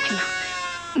bema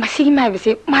masigi MAIBA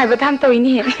se MAIBA tham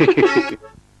toini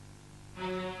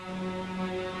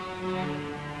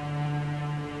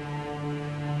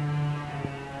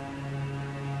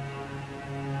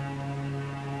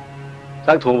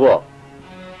sak thongbo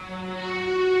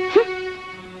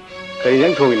kai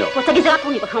yang thongino ko sagi jaga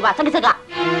thongi ba khangba sagi jaga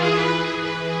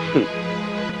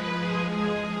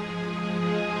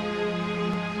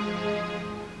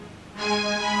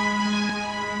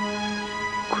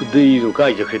Kudai do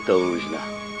kai jakhe tawrujna.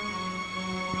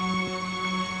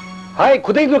 Hai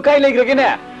kudai do kai legrage ne.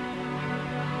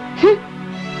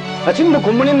 Achim no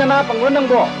kumuni na pangron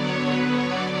nangbo.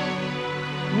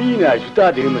 Mina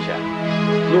juta de masha.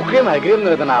 Lokre mai grem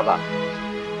na dana ba.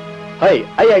 Hai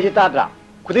ai ta dra.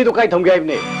 Kudai do kai thongge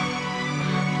ne.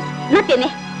 Natte ne.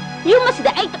 Yum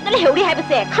masida ai tabdale heuri hai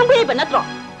base khangbe ba natro.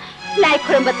 Lai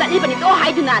khoram ba tali bani do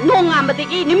hai duna nongam ba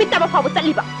degi nimita ba fa ba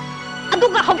tali ba.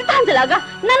 Aduga hauki tanjalaga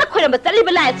nana khoram ba tali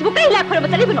ba lai sibu kai lai khoram ba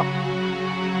tali bano.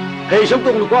 Hei sok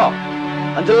tong lu ko.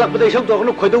 Anjal lak ba dei sok tong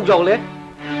nu khoi dog jong le.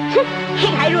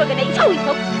 Hei hai ro ga nei chau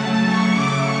isau.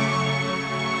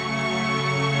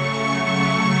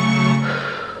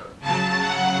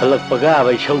 Halak paga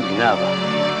ba shau dina ba.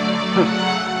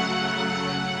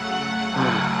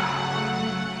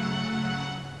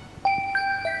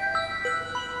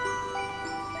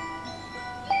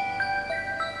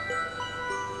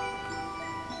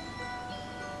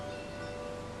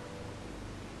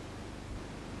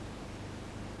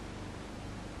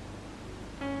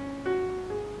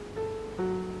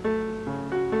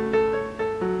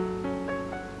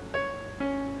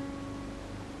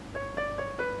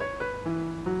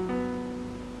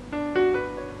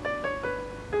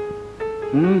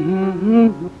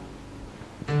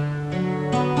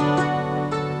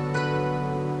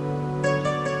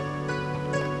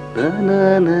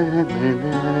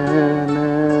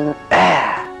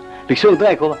 Rikshaw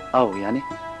tuh aku, oh ya nih.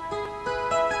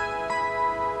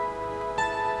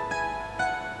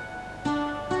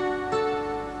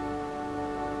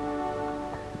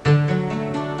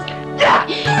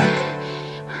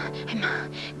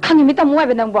 Kami minta muai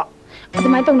benang bo, ada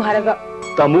main tong nuharaga.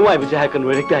 Tamu muai bisa hakan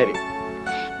werik tahiri.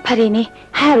 Hari ini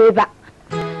hari ba,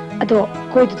 ado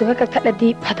koi tu tuh kakak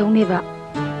lagi padong nih ba.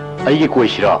 Ayi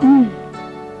koi sira.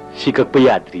 Sikak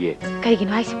payadri. Kaya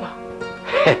gini hai sih bo.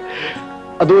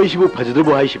 Ado isibu fajadu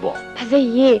bo hai sih bo.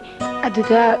 Fajai, ado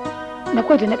dah nak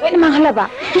koi tu nak ini manghala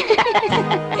ba.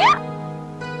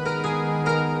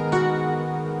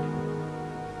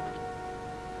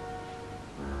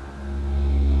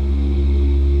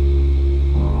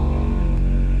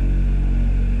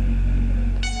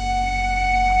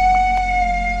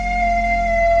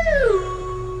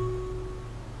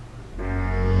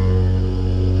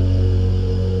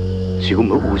 지금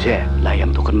뭐 우세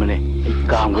라이암 독한만에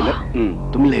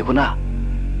까한거네 좀 레구나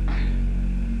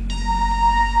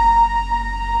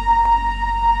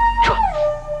좋아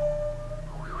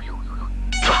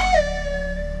좋아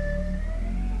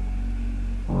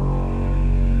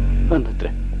안나트레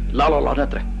라라라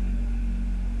나트레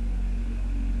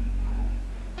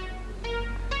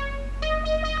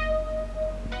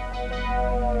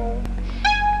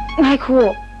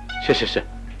아이고 쎄쎄쎄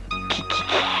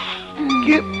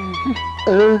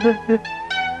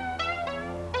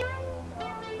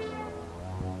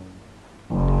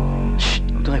Shh,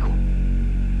 udah aku.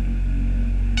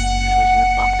 Soalnya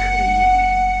bakteri.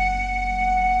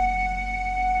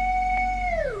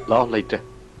 Law later.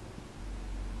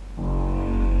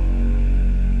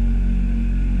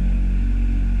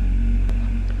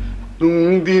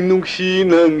 Nungdi nungsi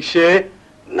nungse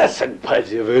nasak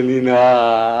pajavanina.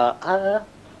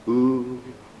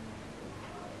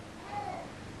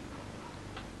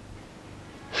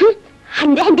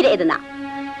 한데 애드나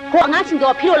호황아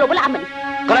친구가 필요로 볼라면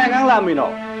그래 강라미노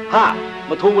하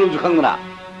뭐통을 좀 강나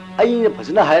아이네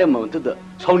벌써나 하야면 뜻도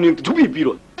손님도 두비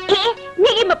비로 에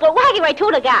니게 뭐 보고 하기 와이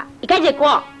토르가 이까지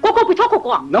꼬꼬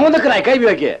비토코고 너무나 그날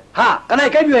가이비하게 하 그날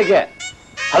가이비하게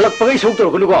할락바가 속도로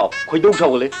그러고 거기도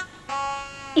사고래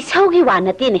이 사오기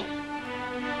와나띠네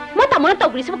뭐 따모나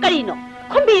떠부리 스부까리노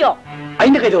콤비요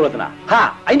아이네 가이도로드나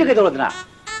하 아이네 가이도로드나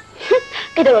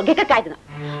그대로 개가 가이드나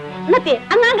나띠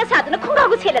안간가 사드나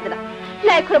콩가고 셀라드나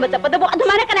나이 그러면 잡아도 뭐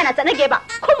아두마나 까나나 짜나 개봐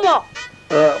콤모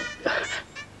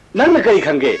나는 그리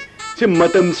간게 지금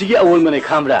마tam시기 아울만에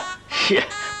카메라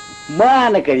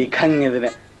마나 그리 강해드네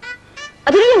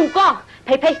아들이 용거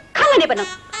페이페이 강하네 봐는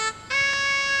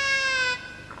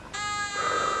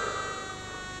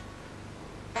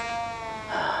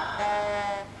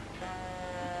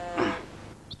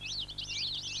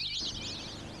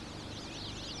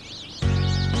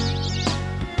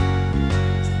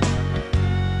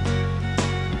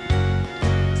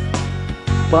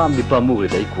ꯄꯥꯝꯗꯤ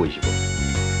ꯄꯥꯝꯃꯨꯔꯦꯗ ꯑꯩ ꯀꯣꯏꯁꯤꯕꯣ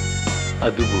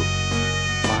ꯑꯗꯨꯕꯨ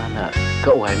ꯃꯥꯅ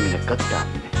ꯀꯛꯎ ꯍꯥꯏꯕꯅꯤꯅ ꯀꯛ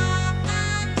ꯇꯥꯕꯅꯤꯅꯦ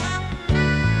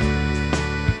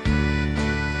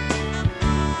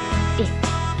에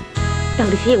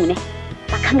tꯧꯔꯤꯁꯤ ꯌꯦꯡꯉꯨꯅꯦ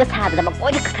ꯄꯥꯈꯪꯒ ꯁꯥꯗꯅ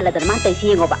ꯃꯀꯣꯏꯗ ꯀꯛꯊꯠꯂꯗꯅ ꯃꯥꯅ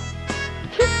ꯇꯧꯔꯤꯁꯤ ꯌꯦꯡꯉꯣꯕ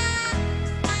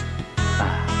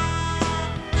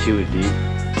시우디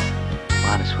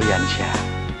마나 소리 안 샤.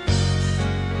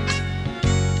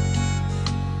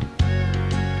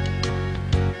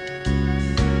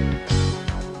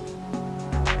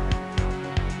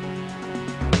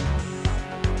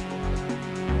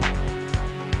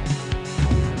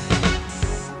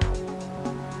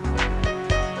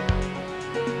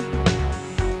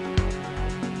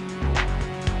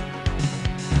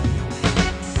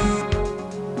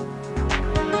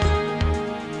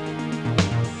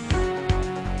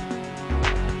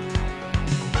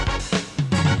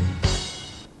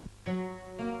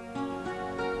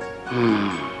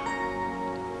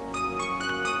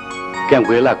 Kang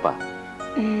gue lak pa?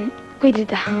 Gue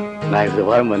tidak. Nah itu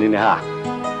baru mana ni ha?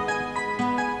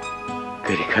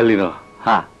 Keri kali no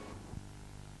ha?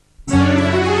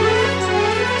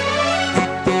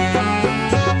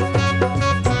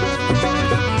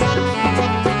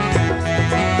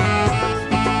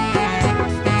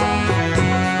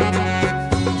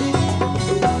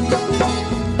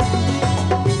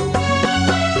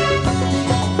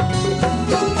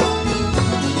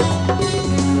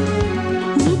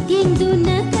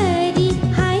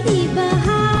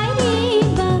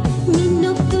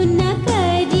 Minuk tu nak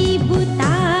kari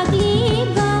buta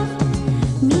gliba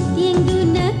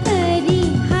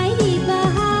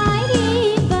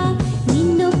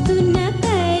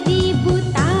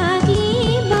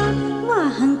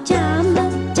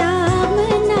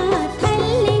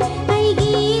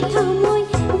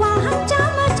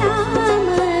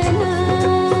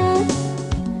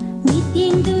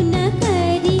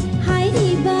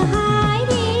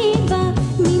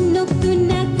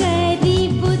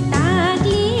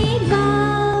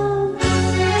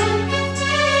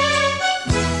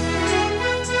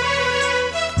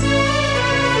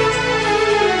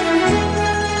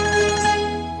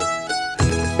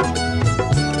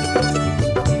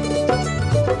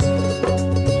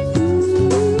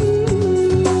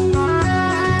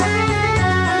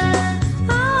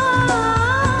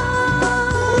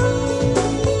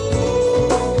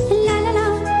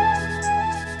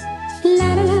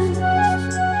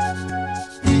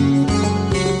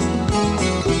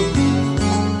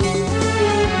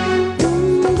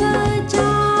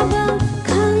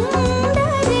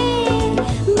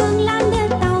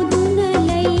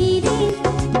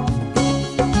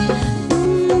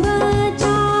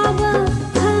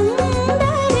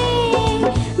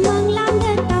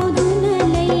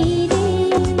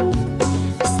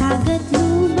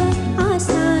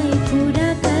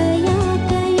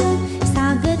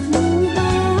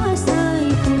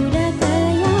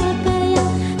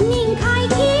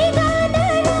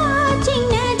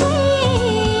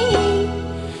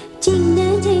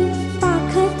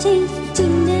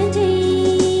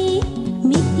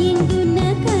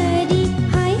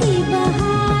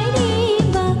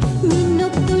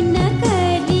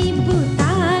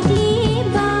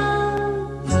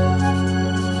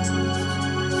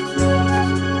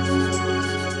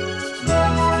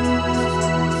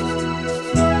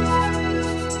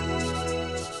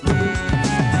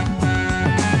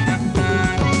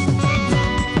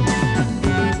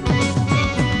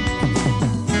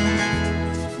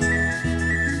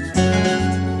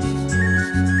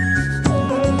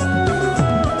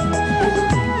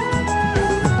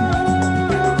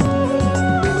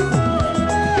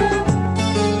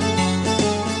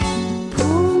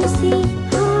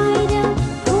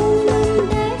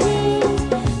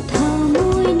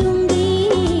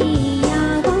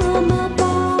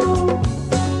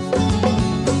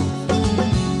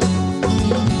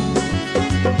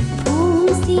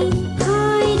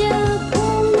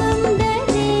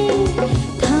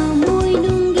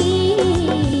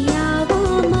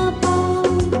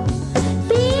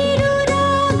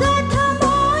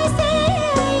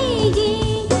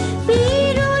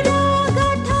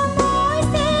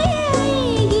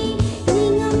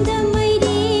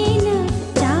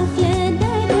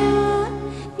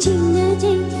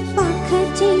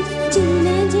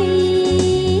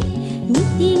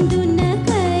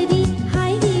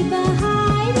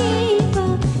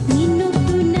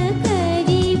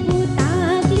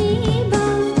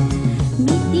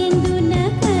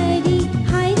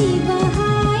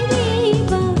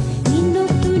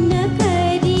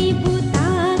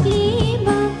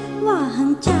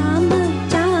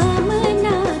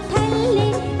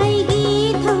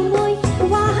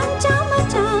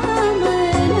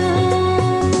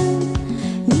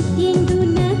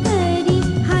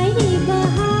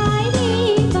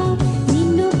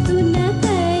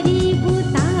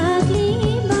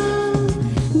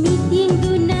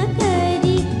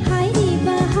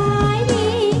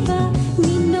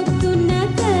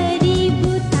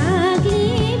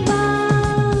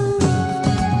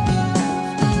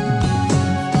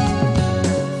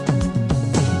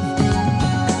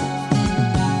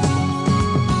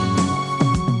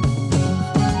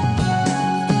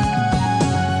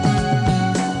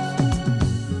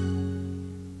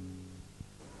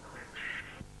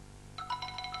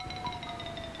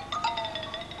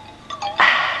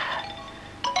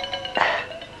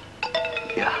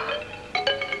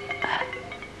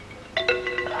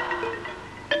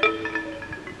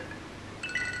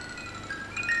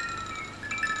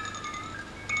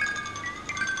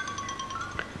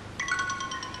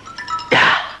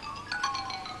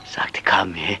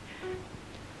Yame.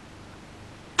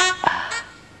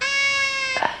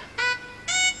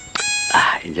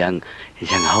 Injang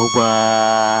hau ba.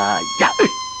 Ya.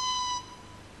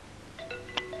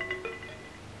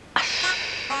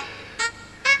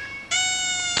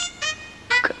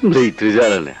 Kan itu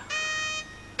jalan ya.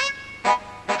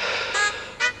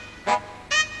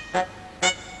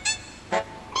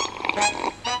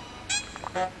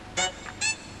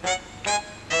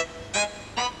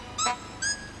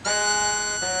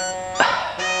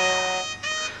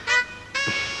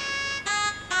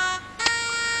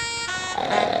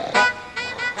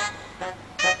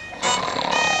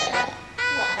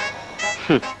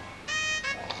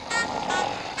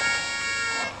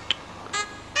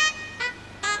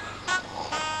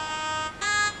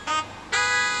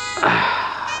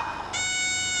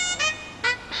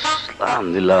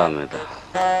 Alhamdulillah meta.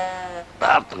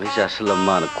 Tak pengisah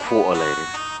selama nak kuat lagi.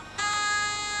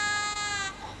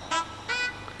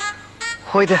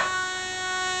 Hoi dah.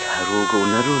 Taruh kau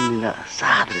narun ni nak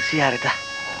sabar siar dah.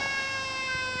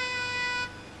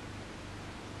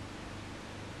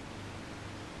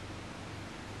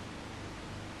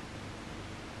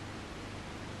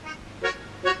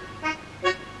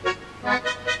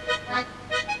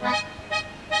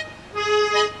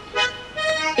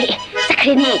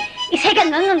 Sakrini. Saya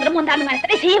kan nggak mau dalam mana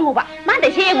tadi saya ngoba, mana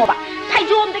saya ngoba, saya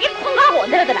jom dek kongago,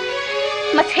 dah.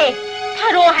 Macam,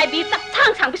 taruh habi tak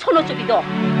sang bisono cuci do,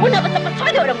 una betul betul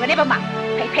ada orang ni bapa,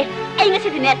 pay, ini sih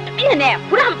ni, ini ni,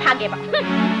 kurang pagi bapa.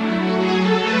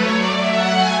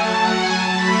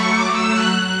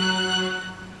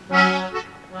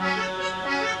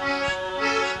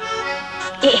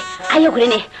 Ayo kau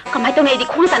ni, kamai tu ni di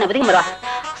kau sana betul marah.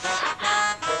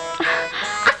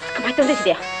 Kamai tu ni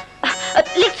sih dia.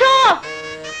 Likso!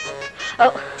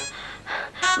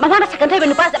 Mama nak sekarang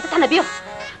benu pas pesan nabiyo.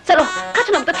 Calo, kau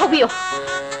cuma betul tahu biyo.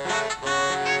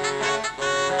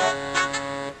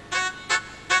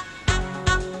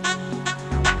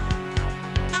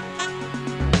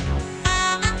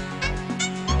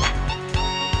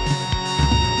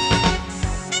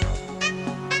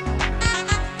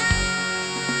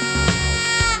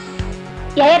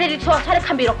 Ya, Likso, saya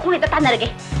kambiro, kau ni tak tanah lagi.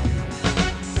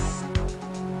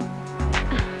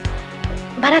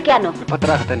 Bara kya no?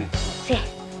 Patra kata ni. Si.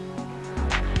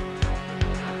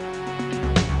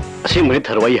 Asyik mungkin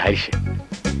terwai hari sih.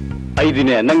 Ayi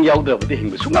dini nang yau dah betul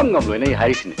hingga sungam loh ni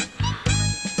hari sini.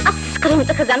 Sekarang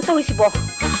kita kerjaan tahu isi boh.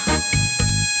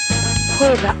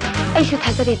 Hoi ba, ayi sudah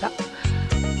terjadi ba.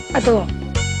 Aduh,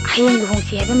 hayang luhung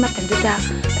si hebe matan tu dah.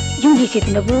 Yung di situ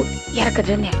nabu yara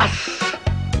kerjaan ya.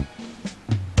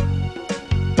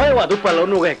 Bayi wadu palau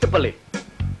nuga hek tepale.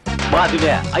 Madu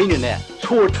ni, ayi ni.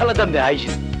 Suruh thala dam deh aisy.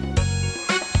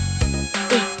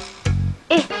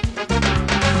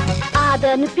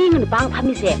 Ada nupi nubang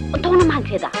pami se, untung nama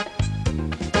hangkeda.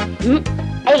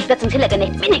 Dah cengcil lagi ni,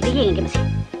 pinik dia yang masih.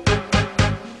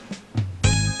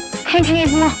 Heng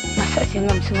semua, masa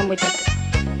sengam betul.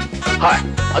 Hai,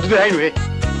 aduh deh ayu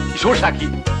isor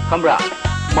sakit, kamera,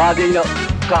 mada ina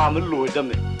kamel loh jam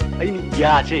ni. Ayi ni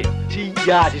ya sih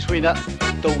suina,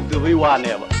 tahu tu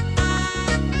wana apa.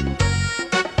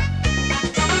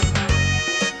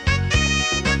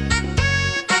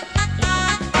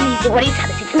 Wari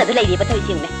sada sih nak lagi betul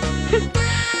sih ni.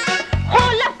 Oh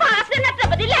lepas ni nak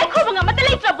dapat dilai kau mengambil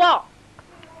dilai coba.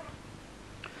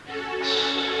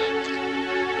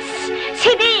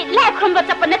 Sidi lai kau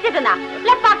baca pernah tidak na?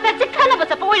 Lepas tu cekah na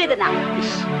baca pawai tidak na?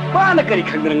 Mana kari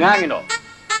kang dengangi no?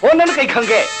 Oh nana kari kang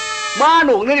ke?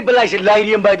 Mana ni belai sih lai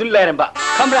riam bayi tu lai remba.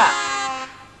 Kamera,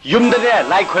 yum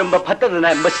dah lai kau remba patah dah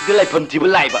masih dilai pemti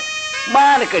belai ba.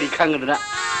 Mana kari kang dah na?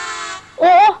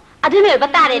 Oh. Aduh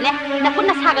betul ni, nak pun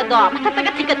nak sahaja doa, mata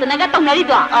tak tinggal tu naga tong nari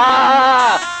doa.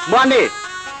 Mana?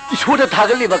 Isu dah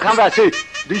thagat liba kamera sih,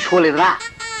 di sekolah na,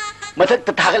 mata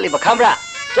tak thagat liba kamera.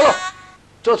 So,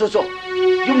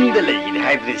 yung dah lagi ni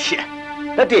hybrid sih.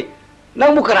 Nanti,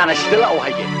 nang muka rana sih dah lau hai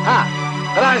ke,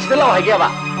 rana sih dah lau hai ke apa?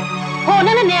 Oh,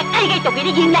 nana ni, kaya tu kiri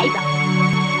gini lagi dah.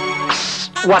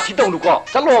 Wati tong lu ko,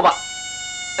 selalu apa?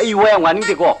 Ayu wayang waning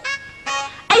teko.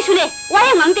 Ayu sule,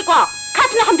 wayang waning teko,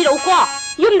 kasih nak ambil uko.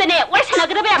 Yung dene, wala sana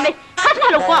kita bayar ni, kat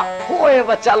na lupa. Hoy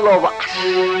baca loba.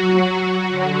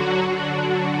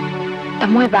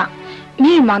 Tamoy ba,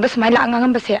 ni mang das maila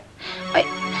angang basi. Ay,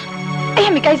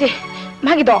 mi kaya sih,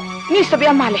 magi do, ni sabi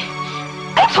amale.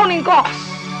 Ay, sonin ko.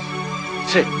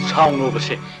 Si, saung no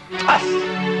basi. As,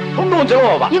 kung doon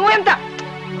jawab ba? Yung wem ta.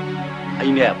 Ay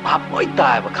niya, papoy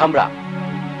tayo ba kamera?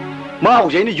 Mau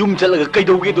jadi ni yum calaga kay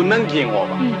daw gitu nang giengo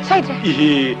ba? Say tre.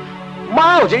 Ihi,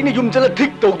 mau jadi ni yum calaga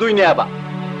tik daw doy niya ba?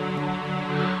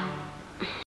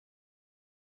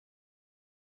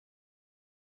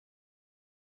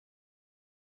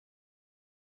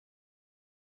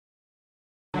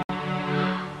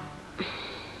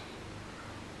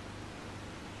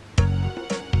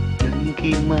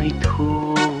 Nangki mai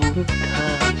thong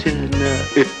tha chana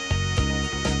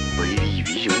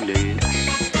Baby yung lên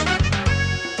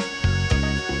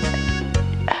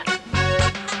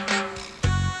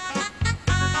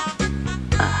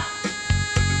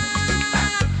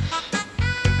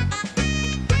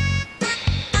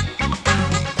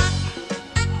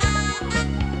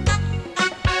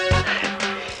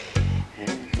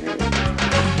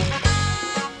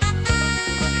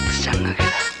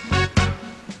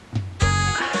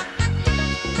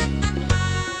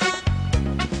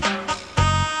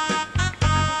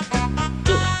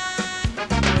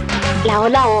Lao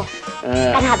lao,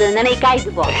 kan hado na na ikai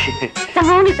dubo.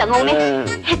 Sango ni,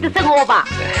 heto sango ba?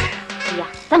 Iya,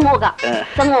 sango ga,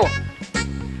 sango.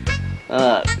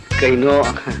 Kaino.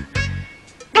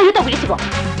 Kaino tau bili sibo.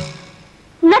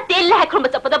 Nate lah krum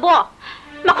baca pada bo.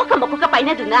 Makok ka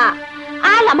paina duna.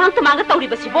 Lamang temang tau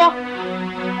riba sibo.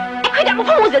 Kau dah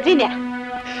mau jadi ni?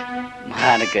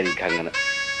 Mana kari kangana.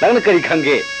 Nang nak kari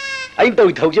kangge. Aing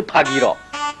tau itau je pagi ro.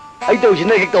 Aing tau je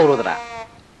nak ikut tau ro dah.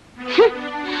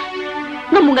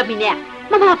 Namun kami ni,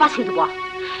 mama apa sih tu bo?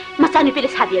 Macam ni pilih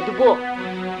sahaja tu bo.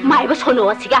 MAIBA sono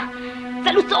asiga.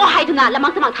 Selalu so hai tu na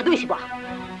lamang temang thadu isi bo.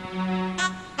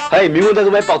 Hai, minggu dah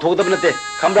tu mai pau thok tu mana te?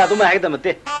 Kamera tu mai hai tu mana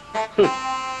te?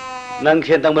 Nang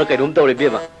kian tang mereka rum tau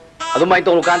lebih mah. Adu mai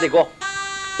tau lukan te ko.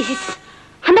 Isis,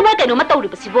 hendak mereka rum tau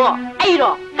lebih sih bo.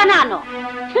 Airo, kanano.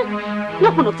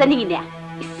 Nak punuk cani ni,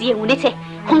 isi yang unik se.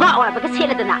 Hongga orang berke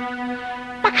cila tu na.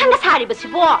 Takkan nak sari besi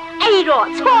bo.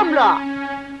 Airo, com lo.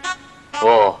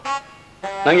 Oh,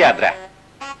 nang yadra.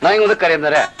 Nang ingat keren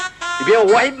dara. Ibu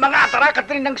wahid mengatakan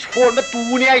katering nang sekolah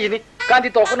betul ni aja ni. Kan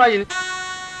di toko aja ni.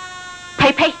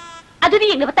 Pay. Adugi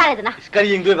yang dapat tarik tu na.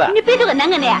 Sekali yang tu ba. Ni pergi tu nang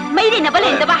ni. Mai ni nak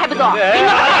balik dapat habis tu.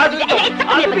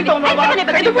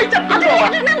 Itu pun cakap tu.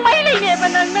 Nang mai ni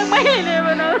mana.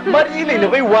 Mari ni nak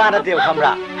pergi wana tu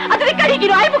kamera. Adugi kali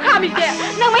kira ay bukan kami je.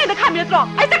 Nang mai nak kami tu.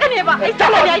 Ay cakap ni ba. Ay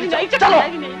cakap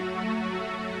ni.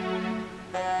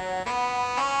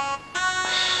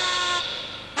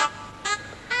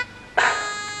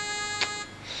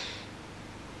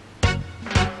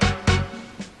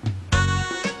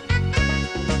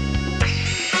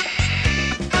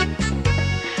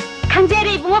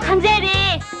 Kanjeri, bunga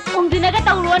kanjeri. Ongdu naga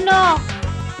tauruan no.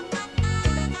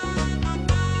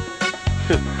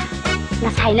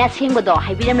 Nasai na sing bodo,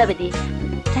 hai bilam na bedi.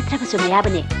 Catra pasu maya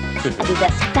bani. Adu da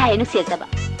sakta hai nu siak taba.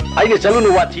 Ai ni selalu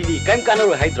nu wati ni, kan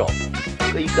ro hai dro.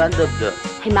 Kai kan da.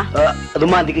 Hai ma. Adu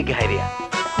mandi ke hai ria.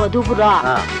 Hodu bro.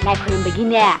 Lai khurun bagi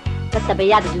ne. Tasaba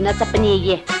ya du na chapani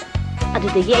ye. Adu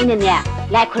da ye ina ne.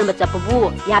 Lai khurun ba chapabu,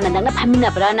 ya na nang na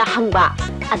phamina bra na hangba.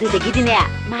 Aduh degi ni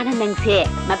mana nang se,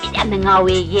 mabit an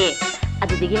ngawe ye.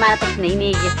 Aduh degi mana pas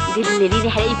ni ye, dili ni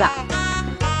hari iba.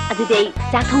 Aduh degi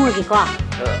jatuh lagi ko.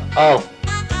 Oh.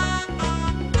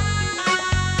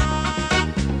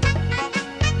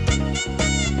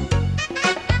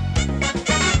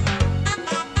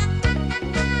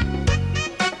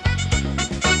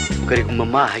 Kari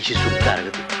mama hai si sumtar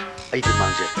gitu. Ai tu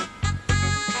mangja.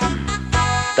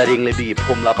 Taring lebih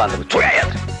pom lapan tu cuy ya.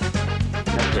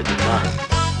 Jadi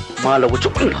malah aku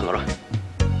cuma hangar.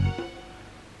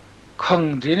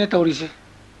 Kang dia ni tahu risi.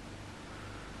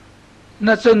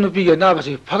 Nacan nupi ya na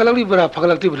basi. Pagalak ni bera.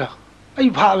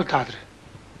 Ayu bahal kadre.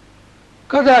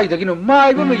 Kada ida kino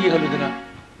MAIBA magi halu dina.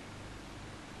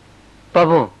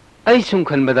 Babu, ayu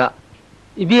sungkan beda.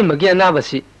 Ibi magi na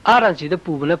basi. Aran sih dah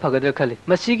pubuna pagadra kali.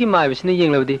 Masih ki MAIBA sini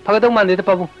yang lebih. Pagadang mana itu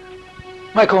babu?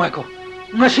 Maiko.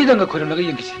 Masih dah ngakor lagi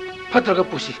yang kisi. Patra ka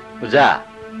pusi. Uja.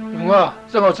 Bunga,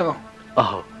 sangat.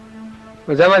 Oh.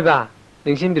 Uja MAIBA,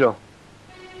 ningsin biro.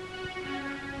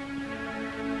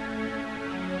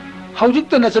 Haujik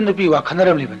tu nacan nupi wa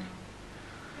kanaram liban.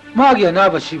 Magi na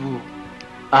basibu.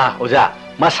 Uja.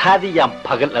 Masadi yang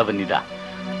pagal labanida.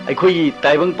 Aku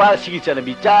taibang pa sigi cana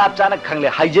bicara cana kangle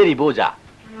hajeri boja.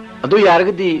 Ado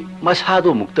yargadi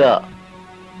masado mukta.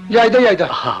 Yaida.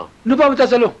 Nupa mata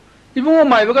salo. Ibu mau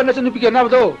MAIBA kan nacan nupi kan na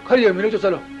betul. Kali yang minum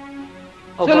salo.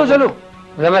 Salo.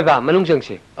 Uja MAIBA, manung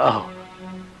jengsi.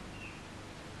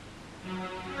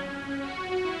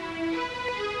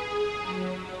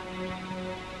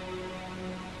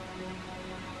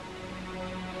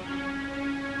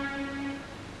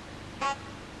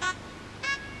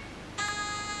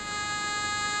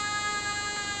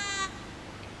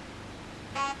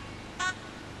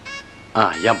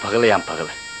 Yang pagal.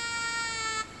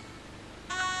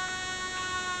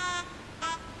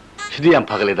 Sidi yang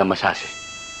pagal itu masasi.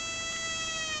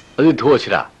 Adu thua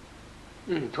sira.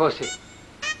 Thua si.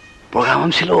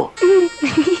 Program silo.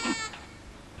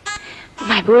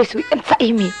 MAIBA itu yang saya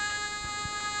ini.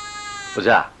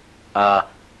 Uja,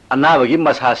 ꯑꯅꯥꯕꯒꯤ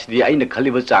ꯃꯁꯥꯁꯤꯗꯤ ꯑꯩꯅ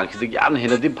ꯈꯜꯂꯤꯕ ꯆꯥꯡꯁꯤꯗꯒꯤ ꯌꯥꯝꯅ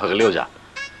ꯍꯦꯟꯅꯗꯤ ꯐꯒꯠꯂꯦ ꯑꯣꯖꯥ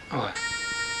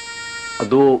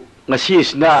ꯑꯗꯣ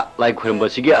ꯉꯁꯤꯁꯤꯅ ꯂꯥꯏ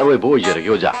ꯈꯣꯏꯔꯝꯕꯁꯤꯒꯤ ꯑꯔꯣꯏꯕ ꯑꯣꯏꯖꯔꯒꯦ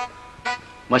ꯑꯣꯖꯥ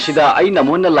ꯃꯁꯤꯗ ꯑꯩꯅ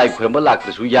ꯑꯃꯨꯛ ꯂꯥꯏ ꯈꯣꯏꯔꯝꯕ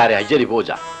ꯂꯥꯛꯇ꯭ꯔꯁꯨ ꯌꯥꯔꯦ ꯍꯥꯏꯖꯔꯤꯕ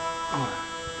ꯑꯣꯖꯥ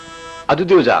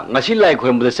ꯑꯗꯨꯗꯤ ꯑꯣꯖꯥ ꯉꯁꯤ ꯂꯥꯏ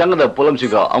ꯈꯣꯏꯔꯝꯕꯗ ꯆꯪꯒꯗꯕ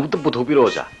ꯄꯣꯠꯂꯝꯁꯤꯡꯒ ꯑꯃꯨꯛꯇ ꯄꯨꯊꯣꯛꯄꯤꯔꯣ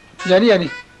ꯑꯣꯖꯥ ꯌꯥꯅꯤ ꯌꯥꯅꯤ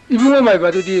이붕어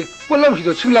마이바도디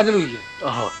꼴람시도 층란으로이게.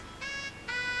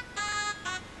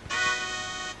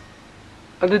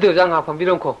 ꯑꯗꯨꯗꯤ ꯑꯣꯖꯥ ꯉꯥꯛ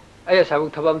ꯐꯝꯕꯤꯔꯝꯈꯣ ꯑꯩ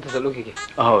ꯑꯁꯥꯏꯕꯨꯛ ꯊꯕꯛ ꯑꯝꯇ ꯆꯠꯂꯨꯈꯤꯒꯦ.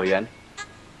 ꯌꯥꯅꯤ.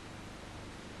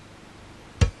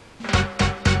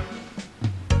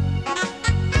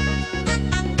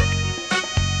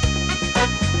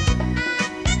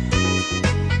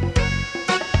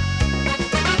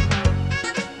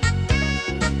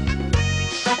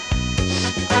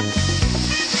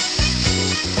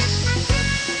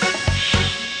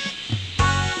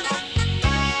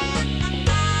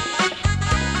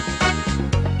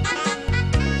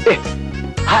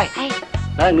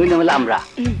 Nuôi nó làm ra.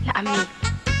 Làm gì?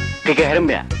 Cái hết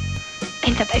mẹ.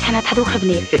 Anh tập tại sao nó thay đổi khắp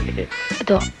nè?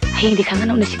 Đó, hiện thì kháng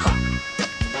nó nè xíu.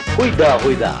 Hui da.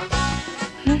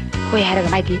 Hui hay là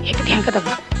cái mai kia, hết cái cái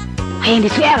đó. Hiện thì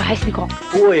suy er hay xíu.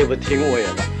 Hui mà tiếng hui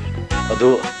à.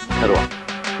 Đó, thay rồi.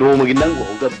 Nô mà cái nắng của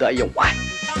ông đã dùng quái.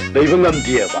 Đây vẫn ngầm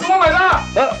tiệt à. Không phải ra.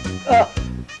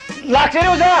 Lạc chế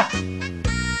đâu ra?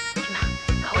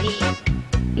 Khẩu đi.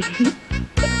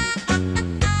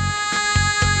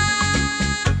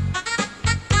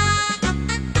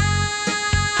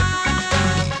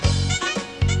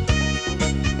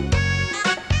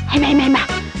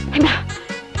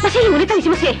 Masih yung ulit ang isi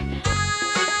masih.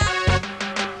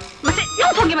 Masih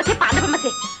yung thonggi masih paano ba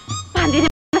masih? Pandi na.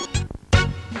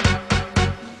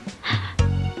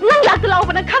 Nang lagdalaw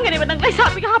pa ng kangin ba nang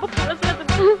laisabi ka hapag pula sila.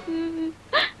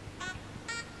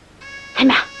 Hay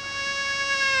ma.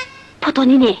 Photo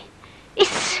ni ni.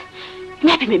 Is.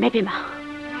 Mepi ma.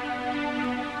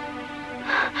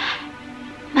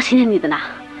 Masih nito na.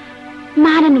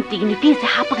 Mana nung tigin ni Pisa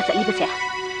hapag sa iba siya.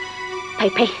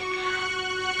 Pay.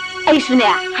 Ay sune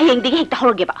hayang ding hekta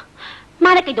horge ba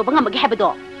mana kay do ba nga maghebe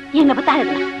do yang na batala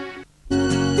na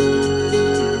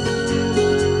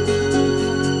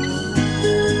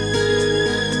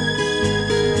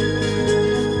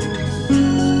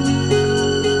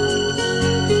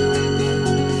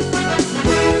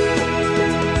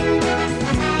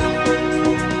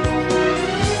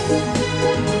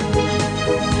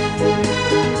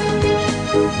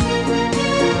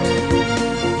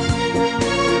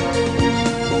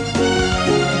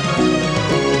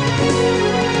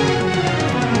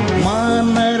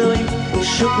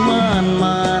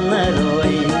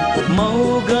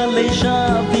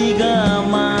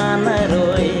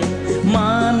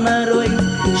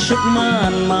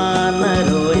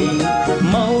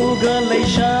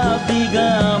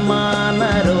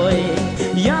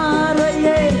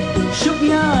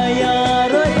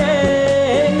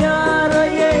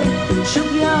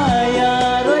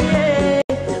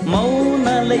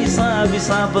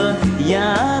Saba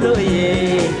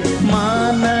yaroye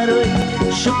manaroi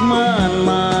shukman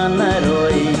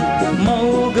manaroi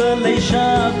maugalai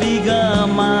shabiga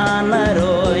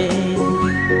manaroi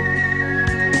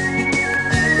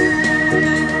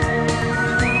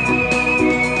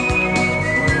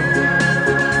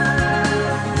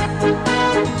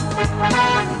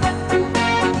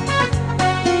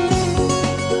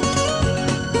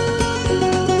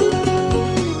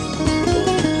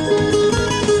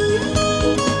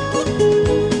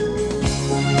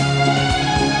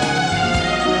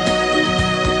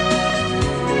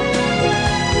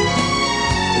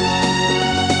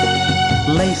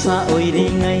sa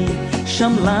oiringai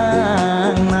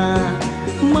shamlang na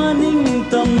maning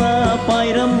tamna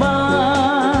pairamba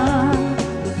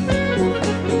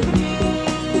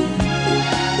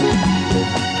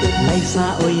lai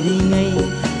sa oiringai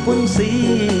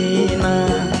punsina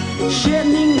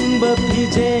shening ba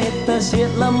phije ta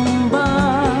siet lamba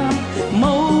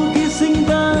mau ki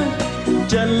singda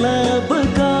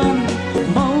jalabakan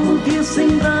mau ki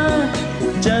singda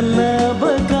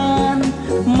jalabakan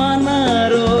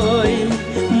manaroi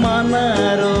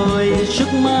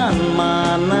shukman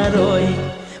manaroi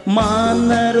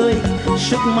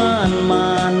shukman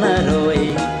manaroi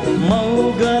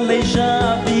maugalai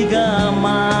shabiga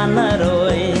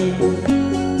manaroi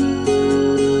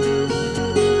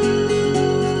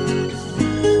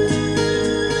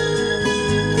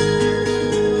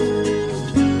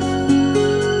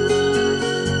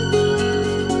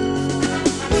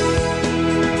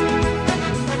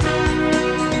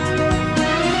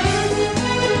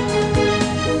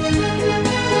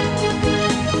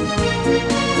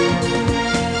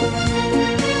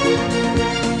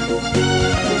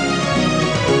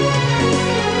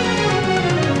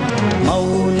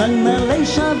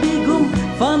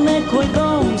phane khoi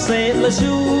dom se la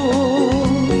su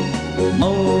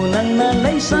mau nang na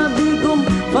lấy sa bi gum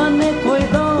phane khoi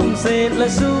dom se la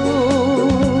su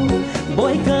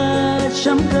boy ka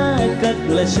sham ka kat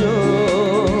la su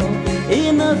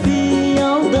ina fi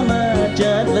au da na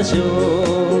chat la su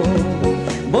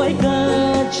boy ka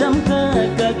sham ka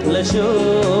kat la su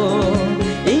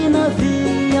ina fi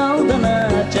au da na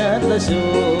chat la su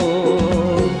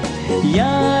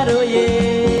yaro ye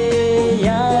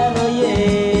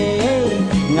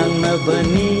ngang na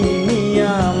bani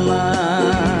miyama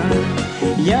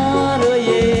yaro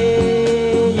ye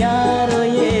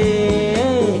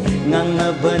ngang na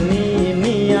bani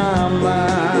miyama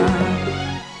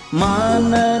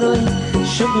manaroi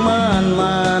shukman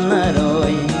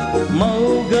manaroi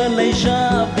mauga leisha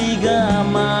biga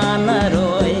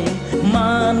manaroi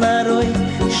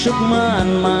shukman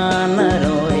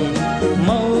manaroi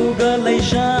mauga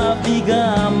leisha biga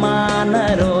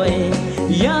manaroi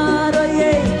yaro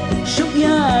ye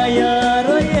shukya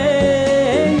yaro ye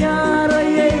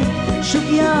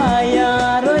shukya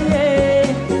yaro ye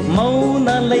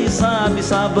mauna leisa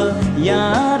bisab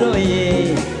yaro ye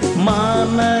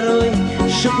manaroi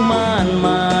shukman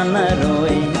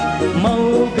manaroi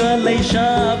mauga leisha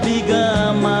biga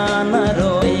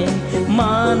manaroi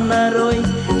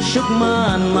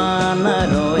shukman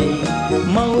manaroi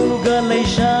mauga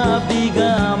leisha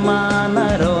biga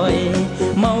manaroi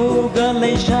mauga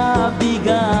leisha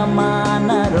biga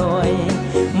manaroi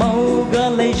mauga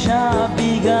leisha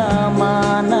biga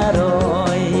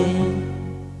manaroi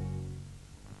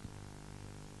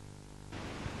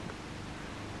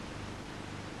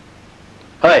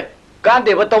hey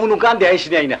kande ba tawnu kande ai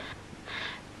sine aina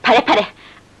fare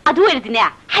adu erdinya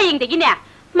hayeng degine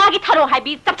magi tharo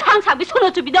habi tapchang sabi sono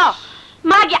chubido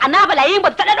magi anaba layeng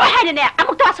bot tala roi haine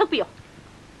amuk ta sakpiyo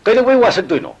kaino wai wasak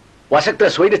toino wasak ta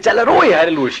soida chala roi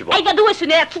haire lusibo ai ga du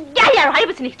sune tugya yaro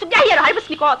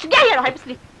haibsni ko tugya yaro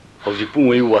haibsni hoji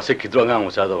pungoi wasak kidro ngang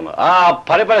usa dona ah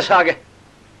pare sage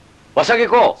wasake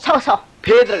ko so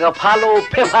pedra ga phalo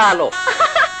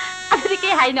adri ke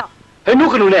haino he nu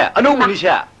kunu ne anu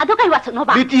munisha adu kai wasak no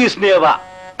ba BTS ne ba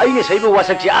aine saibo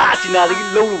wasak ji a tina lagi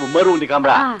loru maru ni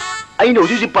kamra aine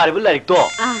hoji pare laik to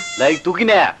laik tu ki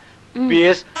ne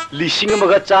PS lising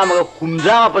amaga chamaga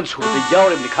humja pan su de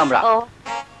yaure ni kamra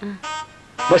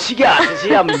masiga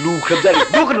asi am lu khabda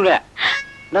lu kunu ne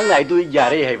nang nai du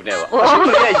yare hai bne ba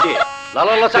asu ne ai ji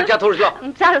la sak ja thor lo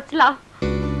chalo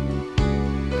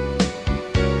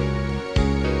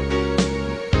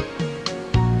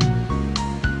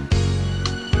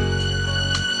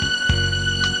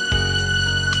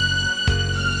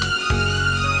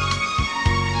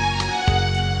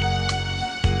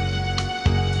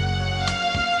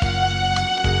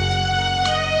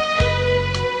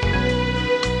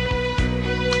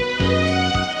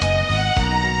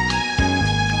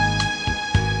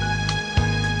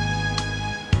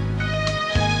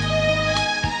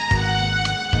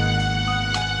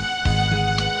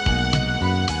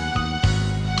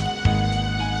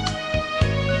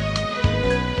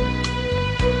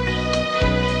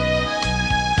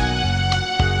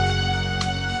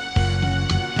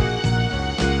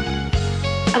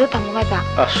Aduh tamu MAIBA.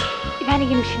 Ibani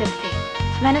gini sih nafsi.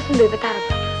 Semana sundoi betara.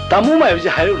 Tamu MAIBA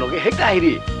je haru noge hekta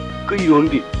hiri. Kau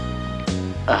yondi.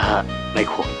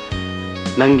 Naiko.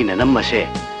 Nangi na nama se.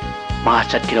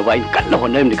 Macet kira wain kan na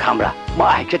honda ni kamera.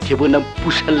 Macet kira nam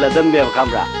pusal ladam be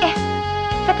kamera.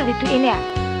 Kata itu ini ya.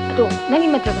 Aduh,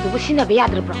 nangi matra tu busi na beya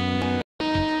adra bro.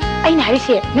 Aina hari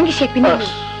se, nangi se pina.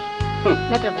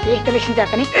 Matra bati ekta lesin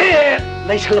jaga ni.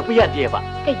 Nai salak beya dia ba.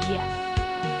 Kajiya.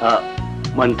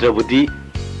 Mantra budi.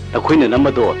 Aku ini nama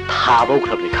do thaba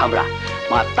ukrab ni kamera.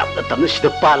 Ma tam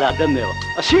sida pala adam ne.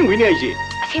 Asing ini aja.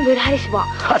 Asing beri hari sebab.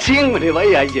 Asing ini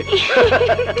bayi aja.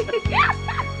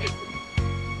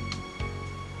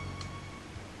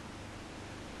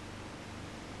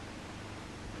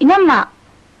 Inama,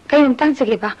 kayu tentang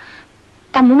segala.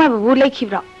 Tamu MAIBA boleh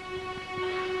kibra.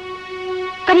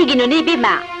 Kali gini ni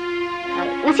bima.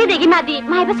 Nasi degi madi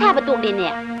MAIBA sahabat tu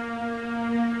ni.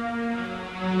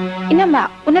 Inama,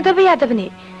 una dah biar dah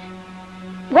ni.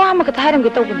 Gua ama kata haram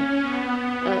kita ubuni.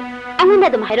 Aku ni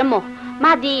ada mahram mo.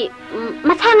 Madi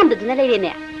macam mana tu nak lagi ni?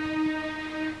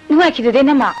 Nunga kita deh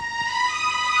nama.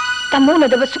 Tamu na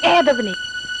dah besuk dah ni.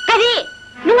 Kari,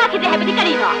 nunga kita habis ni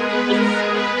kari no.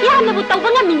 Ya nak buat tahu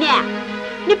bangam ni.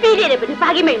 Ni pilih deh ni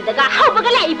pagi main dah. Hau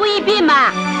bagai ibu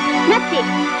ma. Nanti,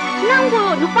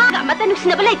 nanggu lupa gak mata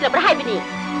nusin apa lagi terus berhai ni.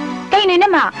 Kau ni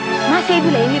nama masih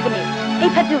ibu lagi ni.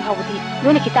 Fatu hau di,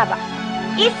 lu ni kita apa?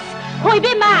 Is, hoi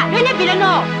ma, lu ni bila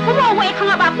no. Pumo way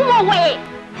kang apa? Pumo way.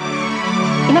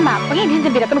 Ini ma, pergi di sini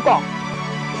bila kau.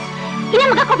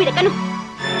 inamaga kaubirakanu.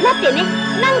 Nattene,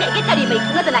 nanga ege kari mai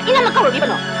thunadana inamaga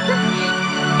kauribano.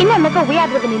 Inamaga kaubi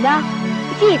yadrabanina.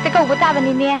 Ichi hekta kauba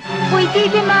tabanine. Hoi ichi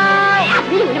ibema.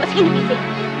 Abirungana masiki nupise.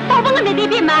 Tauba ngamdede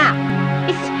ibema.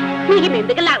 Is migi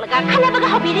mayumdaga laklaga khanabaga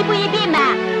haubiri bu ibema.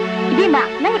 Ibema,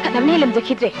 nanga khatnabne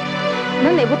lamjakhidre.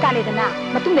 Nang naibu taledana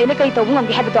matungda ina kai tauba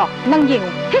ngamge haibado nang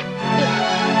yengu.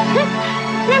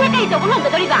 Nang kai tauba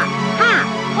ngamgadoriba. Ha?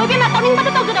 Hoi ibema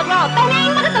tauningbada tawjadabro.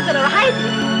 Tauningbada tawjadabro haisi.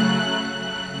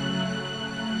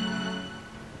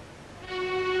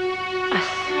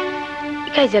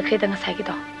 Kai jakhe dang sai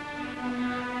gido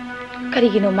kari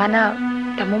gino mana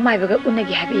tamo maibaga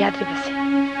unagi habi yadri base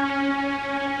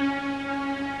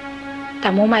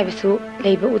tamo maibasu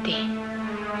leiba ude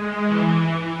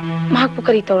mahak pu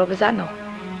kari tawra bazano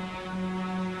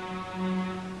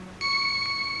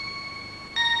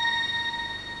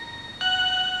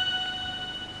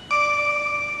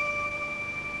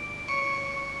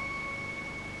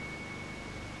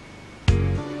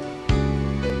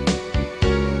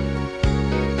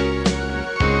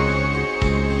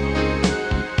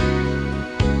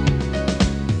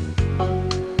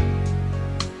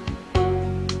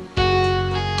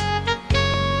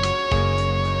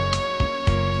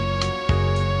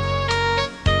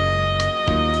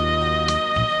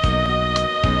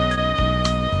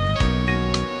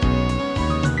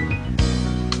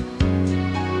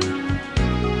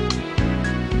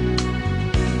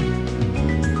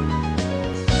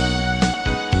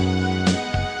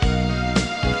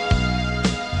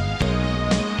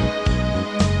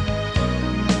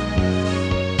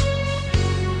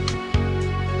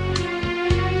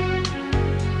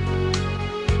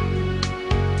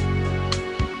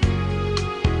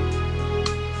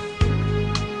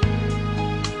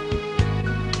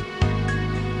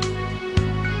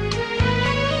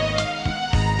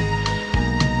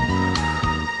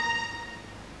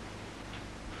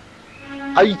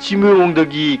ai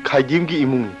chimurongdagi khaidimgi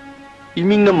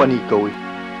imingna mani kawi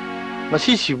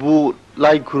ngasi sibu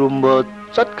lai khurumba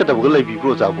chatkadabaga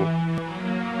laibibro jabu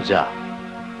ja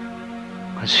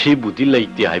ngasi budi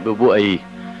laite haibabu ai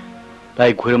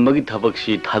lai khurumagi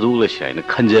thabaksi thadulasi haina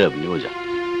khanjarabni oja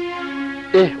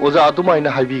oja adumaina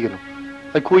haibigano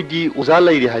aikoidi oja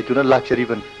lairi haiduna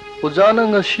laksariban ojana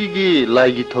ngasigi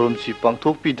laigi thorumsi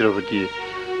pangthokpidrabadi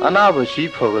anabasi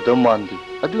phagada mandi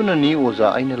aduna ni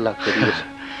oja aina laksaribasi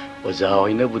oja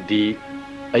hoina budi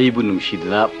aibu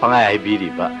nungsidna pangai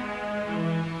haibiriba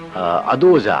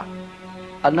adu oja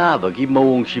anabagi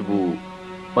mawongsibu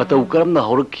matau karamna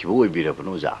horakhiba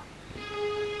oibirabano oja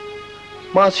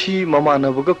masi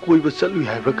mamanabaga koiba chalui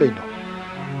haibra kaino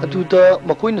aduda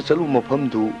makoina chalu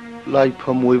mafamdu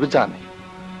laifam oiba jane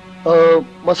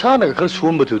masana khar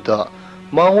sumbatuda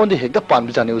mangonde hekta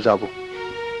panba jane ojabu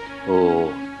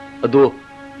ado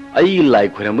ai lai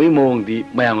khoramai mawongdi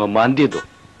mayanga mande do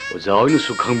oja hoinu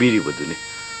su khangbiribaduni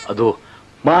ado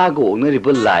maga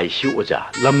onariba lai si oja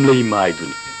lamlei mai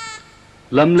duni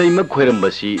lamlei ma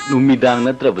khoirambasi numidang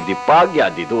natrabadi pak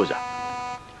yadi do oja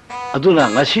aduna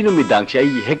ngasi numidang si ai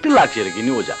hekta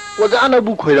lakseragini oja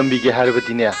anabu khoirambige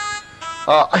harbadine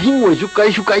ahing oisu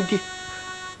kaisu kaiti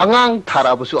angang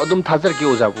tharabasu adum thajarki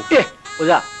ojabu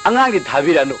oja angang di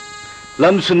thabiranu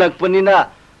lamsunakpanina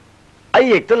ai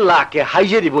hekta lake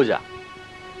haijeri boja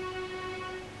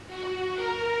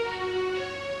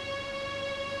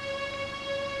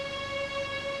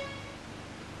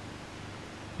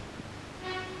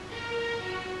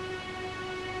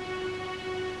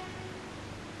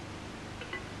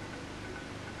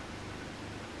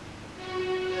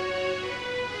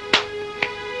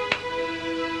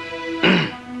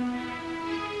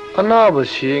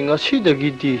anabasi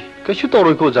ngasidagidi kaisu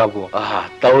toroi ko jabo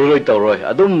toroi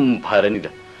adum pharanida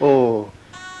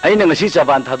aina ngasi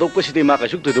chaban thadokpasidi ma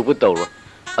kaisu tuduk toroi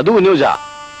adu ne oja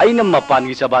aina mapan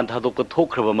gi chaban thadokpa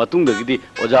thokhraba matungdagidi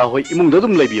oja hoi imungda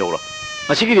dum leibiyora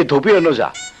masigidi thopirano oja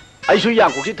aisu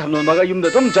yangkoksi thamnamaga yumda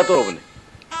dum chatorobane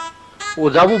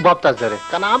ojabu bapta jare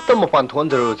kanamta mapan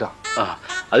thonjaro oja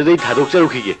adudai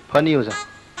thadokcharukhige fani oja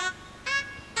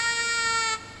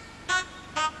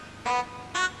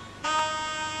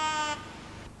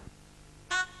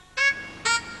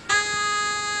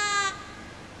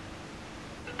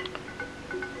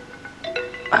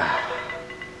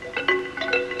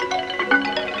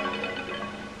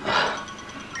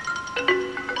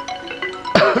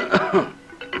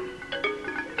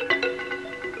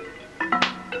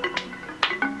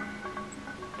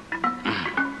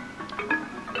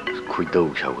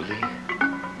kuidau saule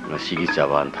ngasigi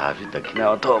chaban thasi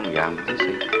dakina thom yang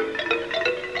se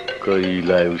kari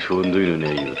lai sondoino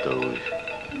ne yu to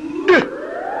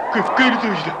kai tu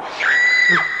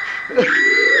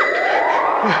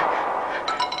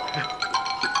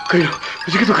Kayo,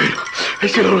 sige to kayo.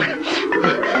 Ay, sila rin.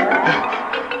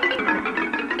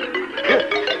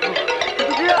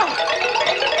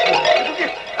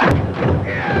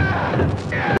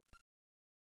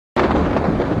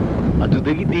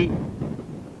 Adudagidi,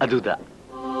 aduda.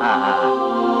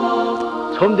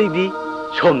 Somdagidi,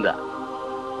 somda.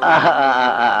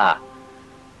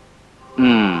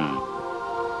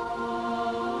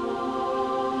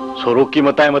 Sorokki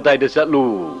matai da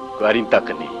chatlu garin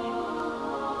takani.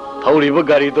 Thauriba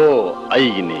gari do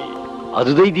aigini.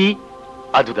 Adudaidi,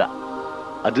 aduda.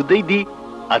 Adudaidi,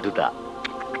 aduda.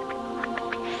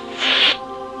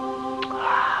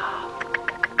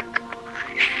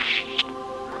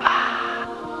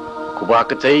 Kuba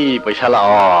kacai paisa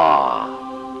lao.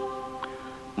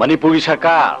 Manipur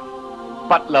sarkar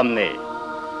patlam ne.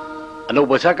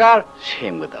 Anuba sarkar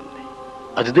semgadam ne.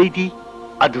 Adudaidi,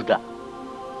 aduda.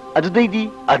 Adudaidi,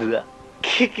 aduda.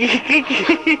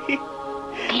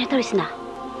 Kaya tarisna.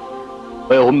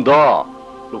 Hoy humdo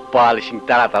lupa lising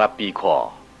tara piko.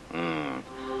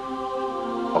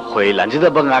 Ako'y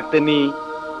lanjida ba ngaktani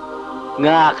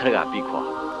nga kharaga piko.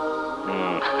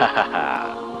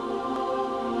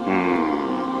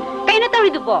 Kaya na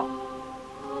tawid po.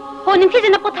 Ho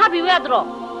ningkisa na po tabi wadro.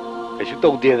 Kaisu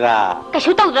tawdega.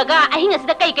 Kaisu tawdraga ahinga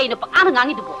sida kay no pag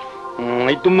ngangi dubo.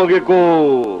 Ay tumage ko.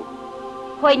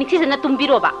 Hoy ningkisa na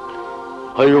tumbiro ba.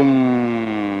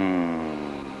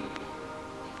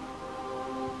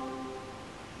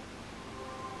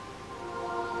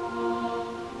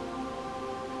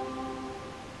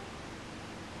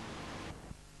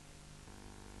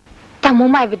 Tamo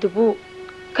MAIBA dubu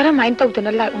karamain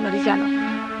tawdana lai unarijano.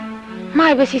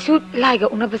 MAIBA sisu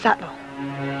laiga unabasatlo.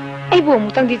 Ay bo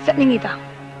mutang di chatningida.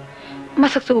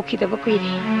 Masak su ukidaba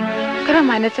kuiri.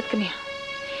 Karamaina chatkani.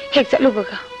 Hek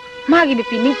chatlubaga. Magi ni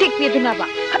pining tik pi aduna ba.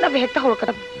 Kana be hekta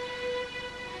horkada.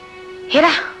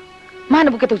 Hera.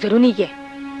 Mana buke to jaruni ge.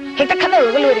 Hekta kana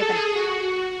roga lore kana.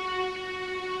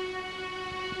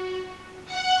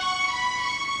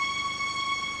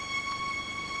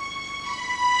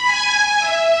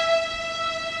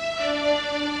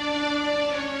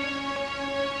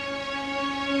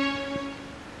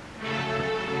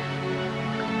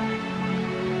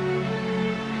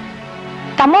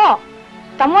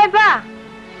 Tamo MAIBA.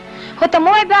 Ho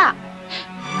tamo MAIBA.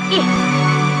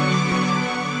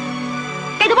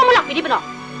 Kay do mo lakpi di bano?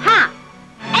 Ha?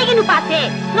 Ay ginu pase.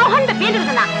 No hon be belu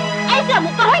kana. Ay sa mo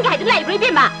ka hoy ga du lai bri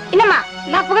be ma. Inama,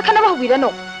 lakpaga kana ba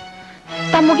hubirano.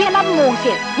 Tamo ge na mo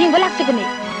se. Yingba lak sagani.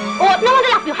 O no mo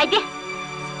lakpi haide.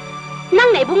 Nang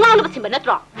nei bu ngaw no simba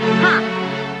natro. Ha?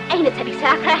 Ay na chadi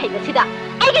sa khara haiba sida.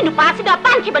 Ay ginu pase da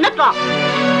pan ki ba natro.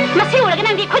 Masi ura ga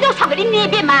nang di khojo sabri ni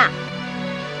be ma.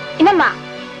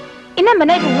 Inama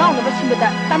na ibang ngaw na basimba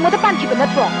tamo da pan ki ba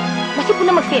natro. Masi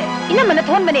puna magse. Inama na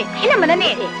thon mane. Inama na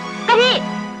ne. Kani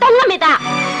tong na meda.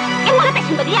 Ay mo ta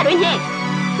simba di ya ro ni.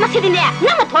 Masi di ne.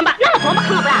 Nang thon ba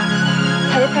khanga bra.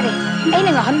 Kare. Ay na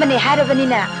ngahan bane harabani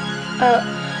na.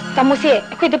 Tamo se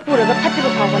akoy da pura ga phatiba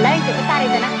phawa lai te tare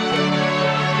dana.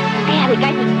 Kay hari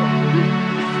kai ni.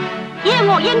 Ye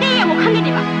mo khang ni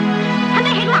ba. Handa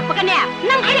hek lak pa ka ne.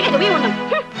 Nang ai ga do bi mo nang.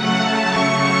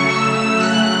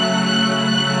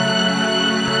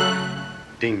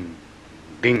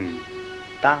 Ding,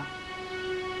 ta.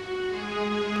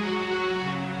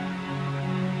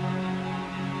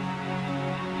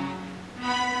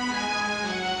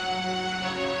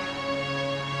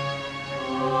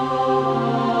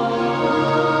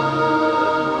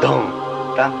 Dong,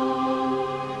 ta.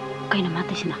 Kay na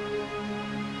mata sina.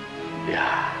 Ya,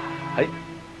 hai.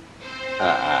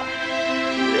 Ya.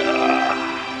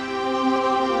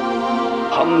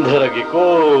 Hamdharagi ko.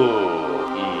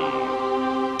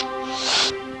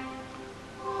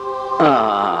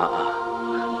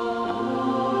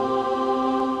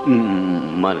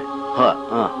 Mane,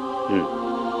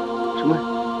 cuma.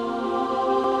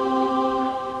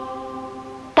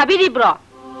 Tapi di bro,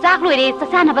 cak lu ini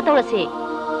sesana betul sih.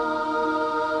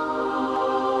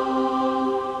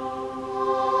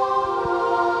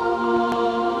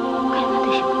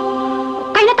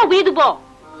 Kayaknya tahu itu bo,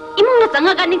 imung na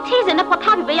jangan kan nih cheese na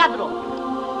pothabi bayar bro.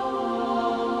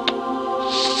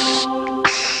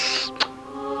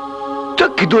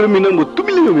 Cak kita orang minang tu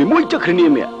milik ni, mau cak ni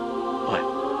ni.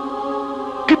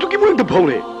 Kita kita mau terpau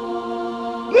ni,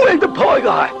 mau terpau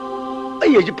agak.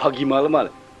 Ayah je pagi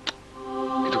malam.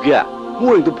 Kita kia,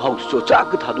 mau terpau tu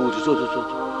cak kita tu.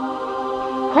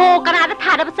 Ho, kerana ada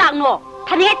thada besar no,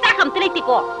 thani cak kamu telik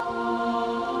tiko.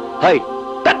 Hai,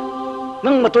 tat,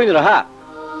 nang matoi ni rah,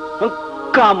 nang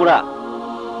kamera,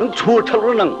 nang chur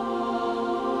thalu nang,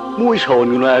 mau ishawan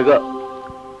guna agak.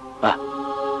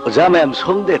 Oja मैं हम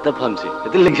सोम देता फंसे,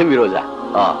 इतने link से मिरोजा।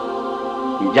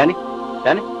 Yani,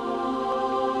 yani.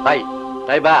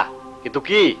 Tai ba,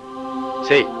 kituki.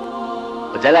 Say,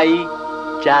 bajalai,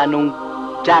 chanung,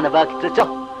 chanaba kita cok.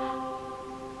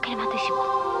 Kaya mati sih bu.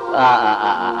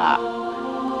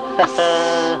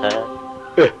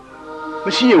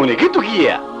 Masih yang ni kituki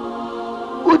ya.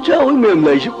 Oja oi mem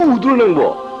lai si udro nang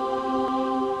bo.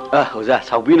 Oja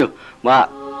saubino ma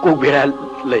kok bera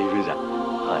lai ruza.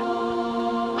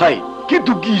 Hai,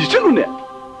 kituki selu ne.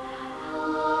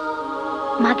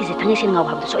 Magi se tangi sin ngau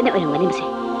habdu soine oirang mani mase.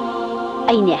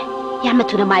 Aine yamna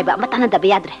tuna maiba matana da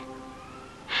bayadre.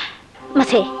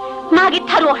 Mase magi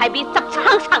tharo haibi chap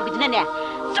sang biduna ne.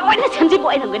 Soine sanji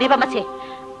bo oirang gane ba mase.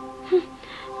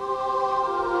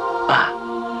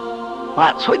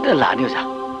 Ma soine la ni oja.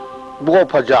 Bukan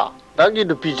fajar, lagi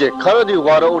tu pijak, kalau di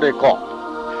waroubiroi kau.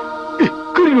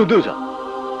 Kering tu oja.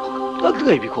 Tak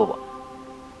dengar biko ba.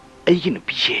 Aiki nu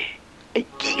pijak,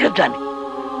 aiki kerja ni.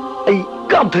 Ai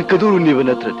kam thak kaduru ni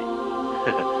bana trade.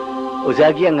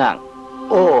 Oja ki angang.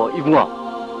 Oh, ibu.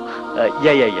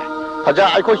 Ya. Fajar,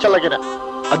 aku cakap lagi na.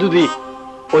 Adudi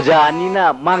oja ni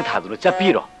na mang thadu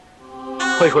chapiro.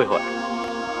 Hoi.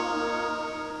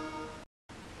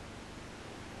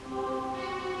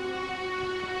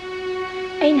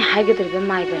 ꯑꯩꯅ ꯍꯥꯏꯒꯗꯧꯔꯤꯕ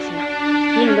ꯃꯥꯏꯕ ꯑꯁꯤꯅ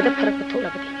ꯌꯦꯡꯕꯗ ꯐꯔꯛꯄ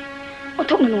ꯊꯣꯛꯂꯕꯗꯤ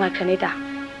ꯑꯣꯟꯊꯣꯛꯅ ꯅꯨꯡꯉꯥꯏꯈ꯭ꯔꯅꯤꯗ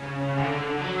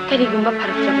ꯀꯔꯤꯒꯨꯝꯕ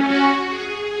ꯐꯔꯛꯇ꯭ꯔꯕꯗꯤ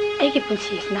ꯑꯩꯒꯤ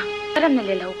ꯄꯨꯟꯁꯤ ꯑꯁꯤꯅ ꯀꯔꯝꯅ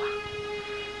ꯂꯦꯜꯍꯧꯕ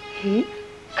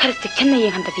ꯈꯔ ꯆꯦꯛꯁꯤꯟꯅ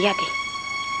ꯌꯦꯡꯍꯟꯗꯕ ꯌꯥꯗꯦ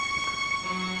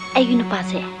ꯑꯩꯒꯤ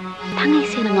ꯅꯨꯄꯥꯁꯦ ꯊꯥꯡꯉꯩ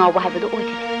ꯁꯦꯡꯅ ꯉꯥꯎꯕ ꯍꯥꯏꯕꯗꯨ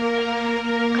ꯑꯣꯏꯗꯦ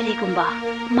ꯀꯔꯤꯒꯨꯝꯕ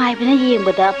ꯃꯥꯏꯕꯅ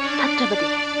ꯌꯦꯡꯕꯗ ꯐꯠꯇ꯭ꯔꯕꯗꯤ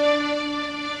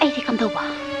ꯑꯩꯗꯤ ꯀꯝꯗꯧꯕ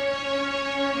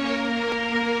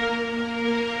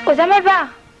ꯑꯣꯖꯥ ꯃꯥꯏꯕ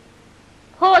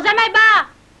ꯑꯣꯖꯥ ꯃꯥꯏꯕ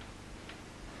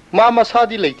Mama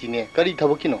sadi leitine, kari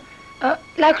thabakino.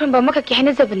 Lai khurumba amakaki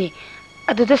hainajabani.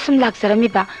 Aduda sum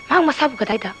lakjaramiba, mahang masabu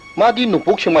kadaida. Madi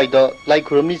nupok semaida lai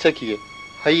khurami chakiye.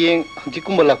 Hayeng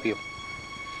hangchikumba lakpiyo.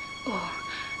 Oh.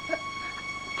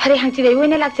 Phare hangchidai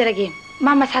oina lakjarage.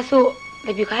 Mama sasu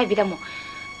lebiu ka haibidamo.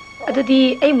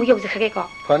 Adudi ai mu yaujakhage ko.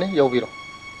 Phane yaubiro.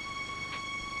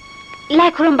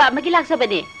 Lai khurumba amagi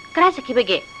lakjabani. Kara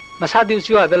chakibage. Masadi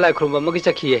usiwa da lai khurumba amagi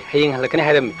chakiye. Hayeng halakane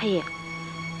hairami. Hayeng.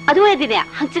 Adu edine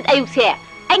hangchit ayukse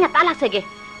ai nga ta laksage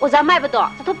oja mai bado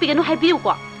chathop piganu haibiu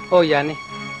ko oh yani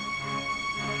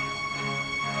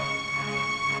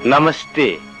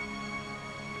Namaste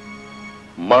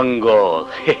Mangol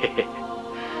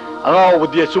Angau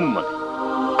budi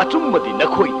achummadi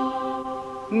nakhoi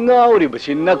ngauri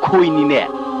basi nakhoi ni ne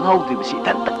ngaudi basi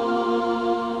tanta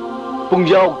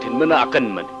pungjau thinmana akan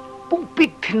man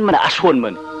pungpik thinmana ason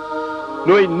man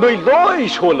noi loi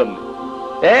solam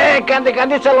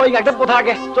Ganti chalo ingat tu putar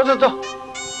ke, co.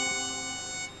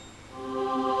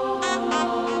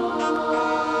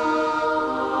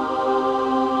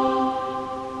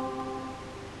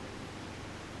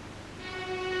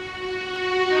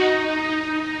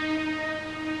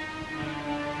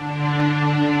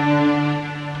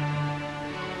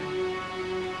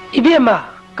 Ibu ma,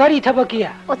 kari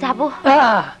thabakia. Oja bu.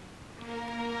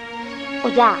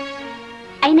 Oja,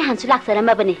 aina hansu laksaram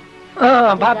bani.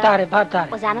 Bab tare.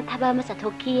 Ozana thaba ma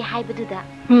chathoki haibaduda.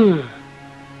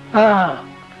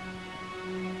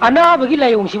 Ana bagi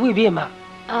layong sibu ibema.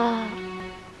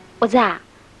 Oja,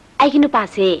 aigi nupa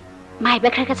se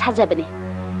maiba khara ka sajabani.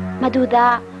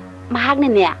 Maduda mahagna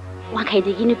ne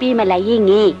wangkhaidigi nupi ma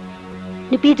layingi.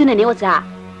 Nupi duna ne oja,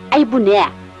 aibu ne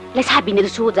lesabi ne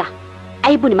su oja.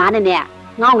 Aibu ni mana ne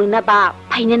ngaungna ba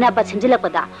phaina ba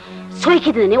semjilakpada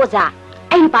soikhidna ne oja.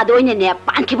 Ai nupa do ne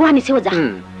pankhibu hani se oja.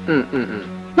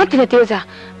 Nate oja,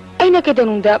 aina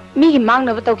kaidonungda migi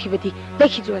mangnaba tawkhibadi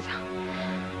lekhidru oja.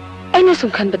 Aina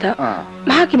sum khanbada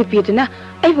mahaki nupiduna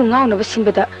aibu ngaunaba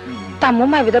sinbada tamo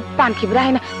maibada pankhibra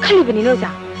haina khalibani oja.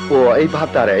 Oh, ai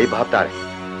bhab tare.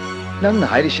 Nangna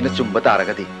hairisina chumba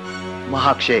taragadi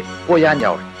mahakse koyan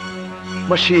yaure.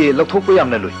 Masi lathokpa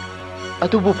yamna lui.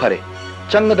 Atubu phare.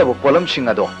 Changadaba polamsing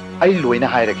ado ai loina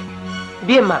hairagi.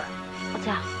 Bema.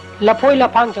 Oja. Lapoi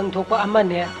lapang changthokpa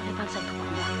amane.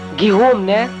 Gihom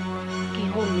ne,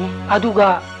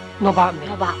 aduga nobab ne.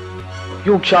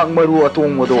 Yongchak maru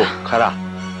atong modo khara.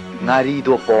 Ngari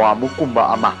do pawa mukumba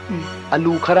ama.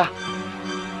 Alu khara.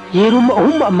 Yerum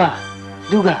ama.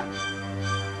 Duga.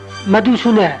 Madu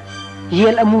sune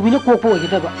yel amubina kokpo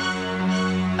ogidaba.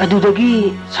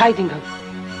 Adudagi sai tingkhang.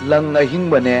 Lang ahing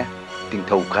bane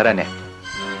tingthau khara ne.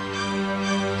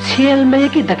 Sel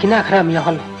mayaki dakina khara mi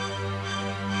yahal.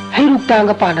 Hayruk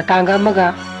tanga pana tanga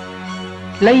maga.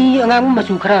 Lai angang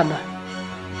masu kharama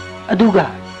aduga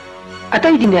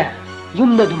atai dine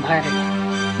yumna dum haire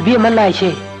bi malai she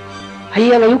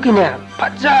hayang ayukina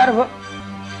pajar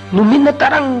numinna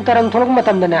tarang tholok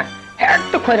matam dana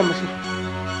hekta khoira masu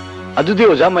ꯑꯗꯨꯗꯤ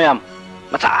ꯑꯣꯖꯥ ꯃꯌꯥꯝ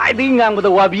ꯉꯁꯥꯏꯗꯒꯤ ꯉꯥꯡꯕꯗ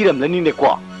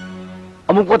ꯋꯥꯕꯤꯔꯝꯂꯅꯤꯅꯦꯀꯣ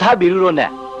ꯑꯃꯨꯛ ꯄꯣꯊꯥꯕꯤꯔꯨꯔꯣꯅꯦ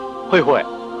ꯍꯣꯏ ꯍꯣꯏ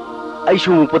ꯑꯩꯁꯨ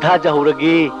ꯑꯃꯨꯛ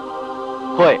ꯄꯣꯊꯥꯖꯍꯧꯔꯒꯦ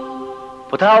ꯍꯣꯏ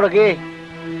ꯄꯣꯊꯥꯍꯧꯔꯒꯦ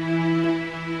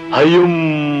ꯍꯌꯨꯝ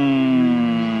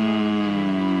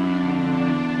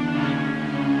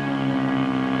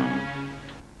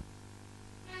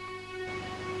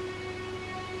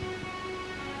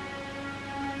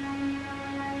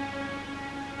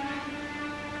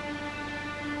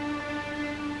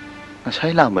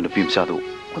ꯉꯁꯥꯏ ꯂꯥꯛꯑꯝꯕ ꯅꯨꯄꯤ ꯃꯆꯥꯗꯨ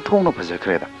ꯑꯣꯟꯊꯣꯛꯅ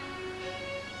ꯐꯖꯈ꯭ꯔꯦꯗ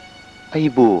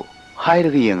ꯑꯩꯕꯨ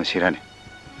ꯍꯥꯏꯔꯒ ꯌꯦꯡꯉꯁꯤꯔꯅꯦ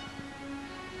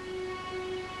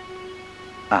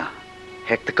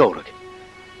ꯍꯦꯛꯇ ꯀꯧꯔꯒꯦ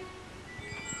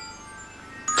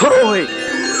ꯊꯣꯔꯛꯑꯣ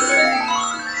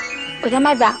ꯑꯣꯖꯥ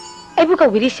ꯃꯥꯏꯕ ꯑꯩꯕꯨ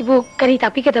ꯀꯧꯕꯤꯔꯤꯁꯤꯕꯨ ꯀꯔꯤ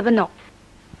ꯇꯥꯛꯄꯤꯒꯗꯕꯅꯣ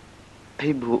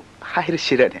ꯑꯩꯕꯨ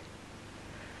ꯍꯥꯏꯔꯁꯤꯔꯅꯦ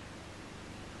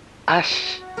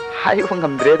ꯑꯁ ꯍꯥꯏꯕ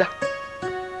ꯉꯝꯗ꯭ꯔꯦꯗ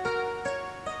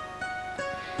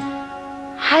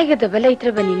하이가더바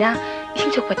레이트라바니나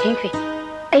이신속바 탱크이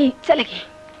에이 짤라게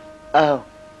아우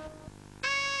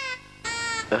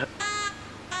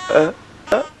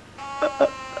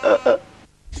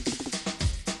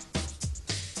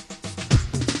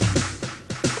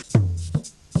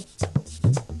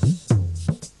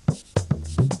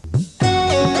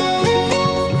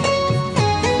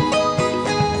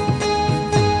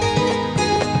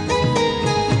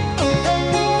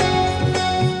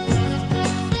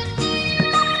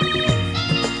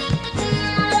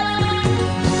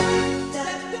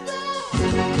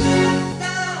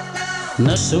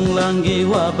Nasung langi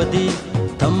wapadi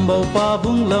tambau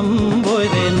pabung lamboy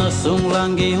re nasung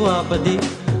langi wapadi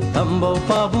tambau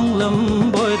pabung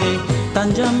lamboy re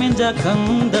tanja menja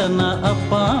khandana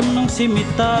apam nung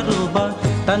simitaruba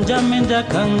tanja menja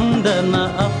khandana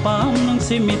apam nung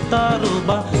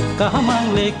simitaruba kahamang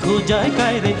le khujai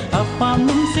kai re apam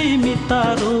nung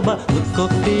simitaruba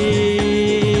lukope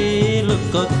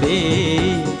lukope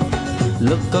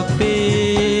lukope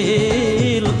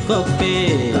lukope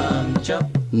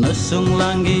Nasung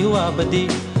langi wabadi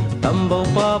tambau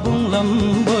pabung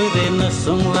lamboy re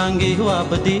nasung langi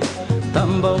wabadi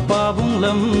tambau pabung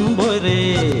lamboy re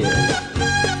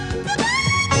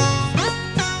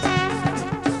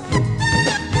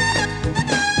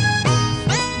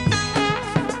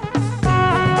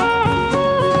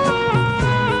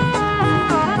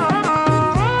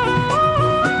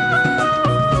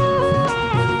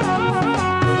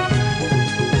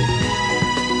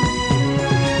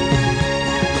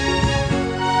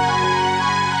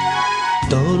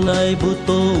Tolai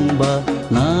butong ba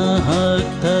nahak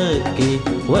thaki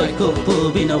wai ko pu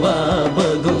binawa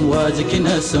bagong wajikin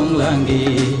hasong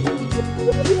langi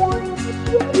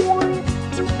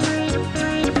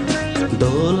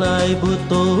Tolai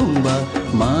butong ba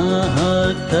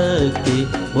mahak thaki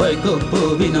wai ko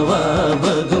pu binawa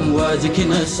bagong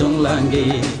wajikin hasong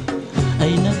langi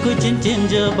ai na ko chin chin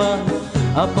jaba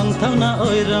apang thau na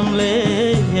oi ram le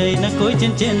ai na ko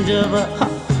chin chin jaba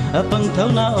apang thau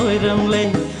na oi ram le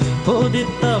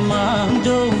Podita mang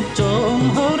jong chong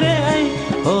ho re ai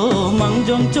ho mang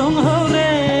jong chong ho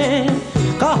re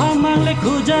kaha mang le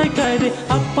khujai kai re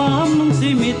apam nung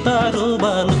simitaru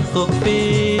ba lukope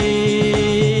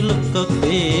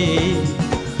lukope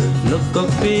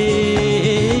lukope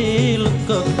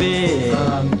lukope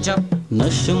chap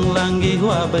nasung langi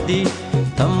wabadi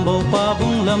tambau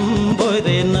pabung lamboy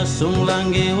re nasung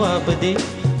langi wabadi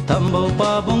tambau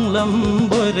pabung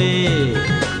lamboy re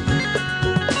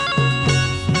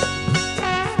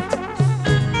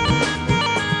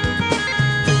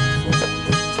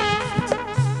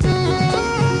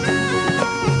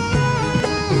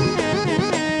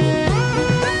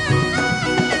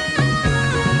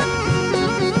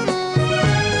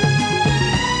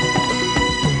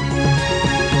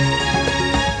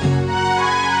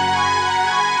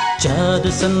Chad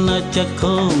sanna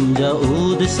chakhom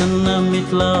jaud sanna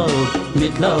mitlawi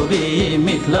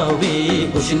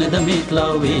ushina da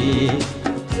mitlawi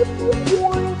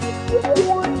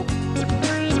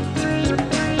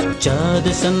Chad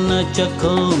sanna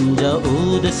chakhom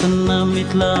jaud sanna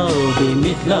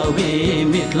mitlawi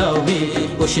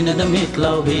ushina da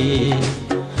mitlawi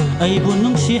ai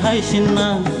bunung si hai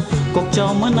sinna kok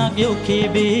chau manak yo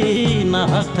kibi na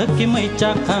hak thaki mai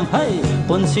chak khang hai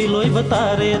pon si loi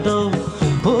batare do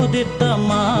podita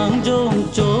mang jong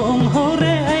chong ho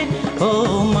re ai ho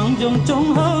mang jong chong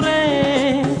ho re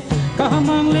ka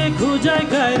mang le khujai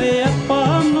kai re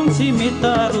apam nung si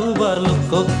mitaru bar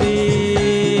lukope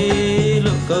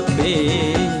lukope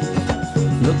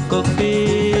lukope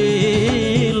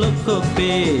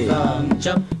lukope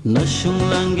chap nasung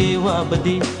langi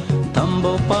wabadi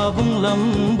tambau pabung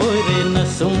lamboy re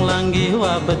nasung langi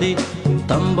wabadi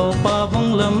tambo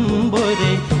pabong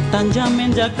lambore tanja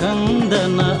menja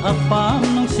kandana apam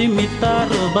nung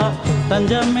simitaruba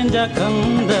tanja menja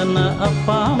kandana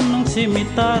apam nung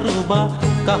simitaruba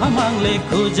kahamang le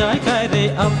kujai kai re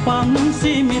apam nung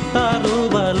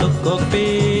simitaruba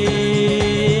lukopi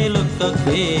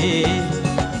lukopi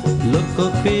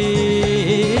lukopi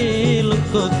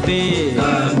lukopi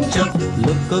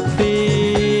lukopi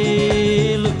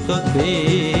lukopi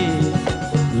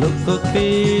lukopi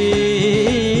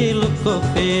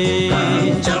lukopi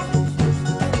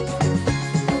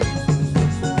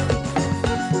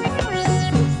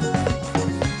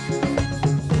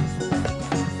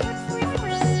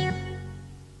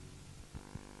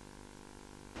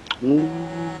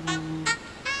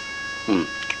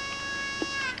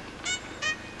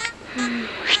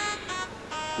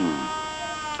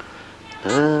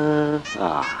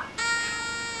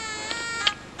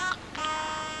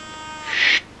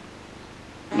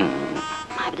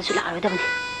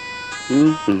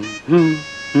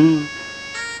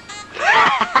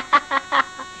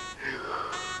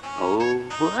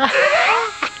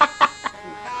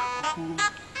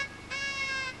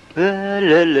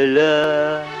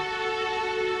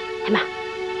Emma,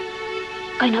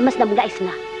 kayo na mas namula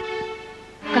isna.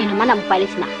 Kayo naman ang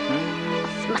palis na.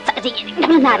 Mas sakit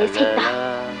naman nari sa ita.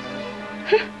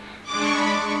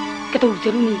 Katulog sa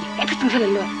rumi, ito itong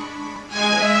salalo.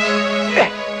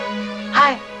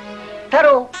 Hai,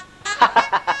 Taro.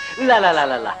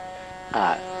 La.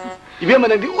 Ibe man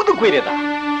nang di udu kuire ta.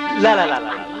 La.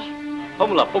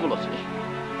 Pamula.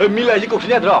 Mila ji ko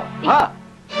sini dro. Ha.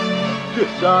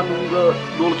 Janung ga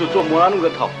dol so moran ga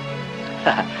thau.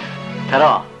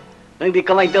 Taro. Nang di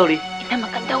kamai tauri. Ita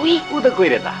makan tawi. Udu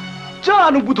kuire ta.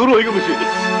 Janu buturo higa musi.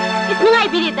 Nungai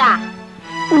birita.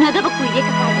 Una da ba kuire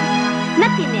ka ka.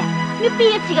 Natine. Nupi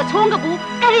siga chonga bu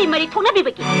kari mari thona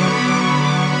bibaki.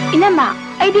 Inama,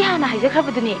 ai di hana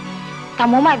haijakhrabaduni.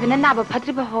 Tamo mai bana naba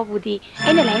phatriba hobudi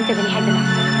aina lain jagani haidana.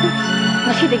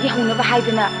 Ngasidagi haunaba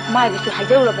haidana mai bisu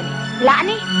haijaurabani.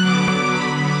 Lani.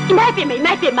 Imai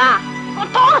pe ma. Ko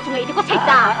to sungai di ko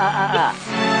saita.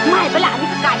 Mai bala ni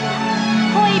ka kai.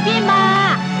 Hoi be ma.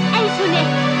 Ai sune.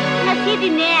 Ngasidi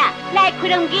ne lai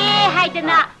khuramge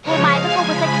haidana. Ko mai ba ko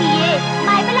basakhiye.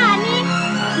 Mai bala ni.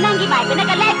 Nangi mai bana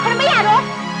ka lai khurma yaro.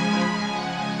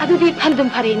 Adudi phandum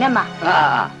phare nama.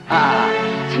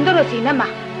 Sindoro si nama.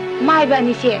 Maiba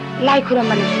ni se lai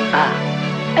khuramani.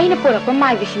 Aina porakpa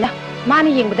maiba sina mani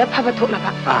yengbada phaba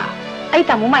thoklaba. Ai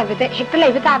tamu maiba da hekta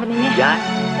leiba tabani ne. Ya.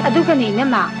 Aduga ni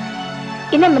nama.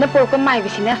 Ina mana porakpa maiba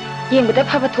sina yengbada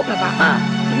phaba thoklaba.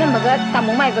 Ina maga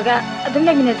tamu maiba ga adum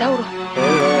leimina zauro.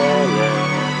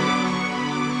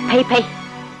 Phai.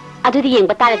 Adudi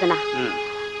yengba tare dana.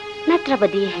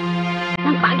 Natrabadi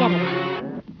nang pagyara.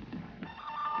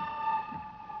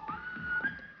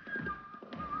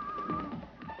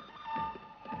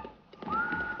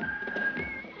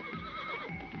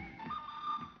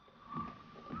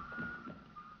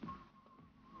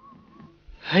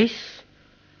 Hai,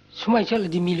 sumai chala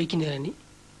di mili kinarani.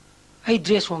 Hai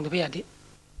dress wang dapat ada.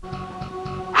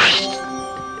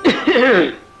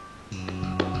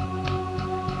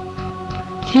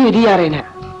 Siapa dia arena?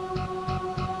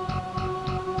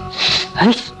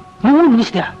 Hai, mau ni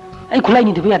sudah. Hai kulai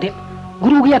ni dapat ada.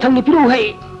 Guru dia thang ni piru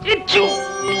hai. Itu.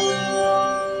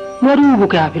 Maru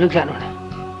buka piru jano na.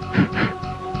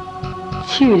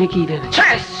 Siapa dia kira?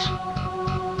 Chess.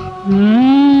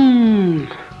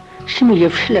 Simi ye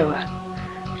flower.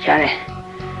 Yare.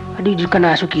 Adi di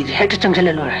kana suki di hekta chang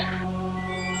sala lora.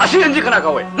 Ashi anji kana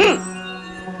kawe.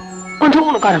 Untuk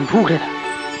ulo karam phukre.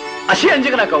 Ashi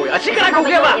anji kana kawe. Ashi kana kawe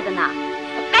ba.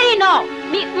 Kari no.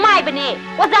 Mi mai bane.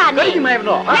 Oza ni. Kari mai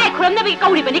no. Mai khuram na bi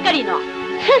kauri bane kari no.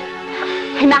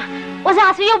 Hina.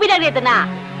 Oza su yo bi dare dana.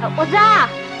 Oza.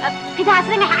 Pida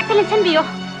sa nga hakta lensan biyo.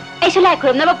 Ai su lai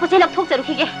khuram na ba puse lak thok charu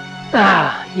khige.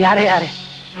 Yare.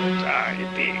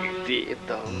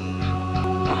 Itu.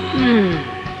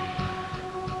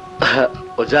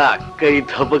 Oja kay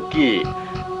thabaki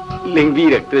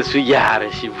lengbi rakta su yara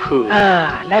sibu.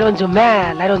 Lairon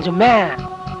jume.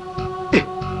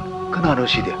 Kanano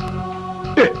si dia?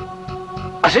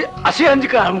 Asi anji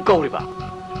ka am kauri ba.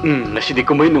 Nasi di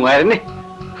kumai nungai ne.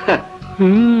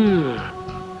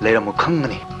 Laira mo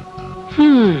khangani.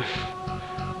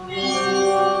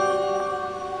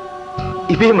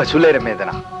 Ibe ma su laira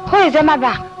medana. Hoi jama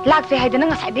ba, lak se haidana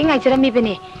ngasai de ngai jarami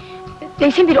bene.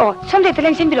 Lengsin biro, somde te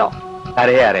lengsin biro.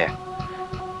 Are.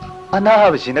 Ana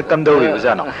habsina kamdauri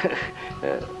bujano.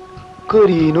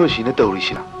 Kari no sina tauri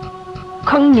sina.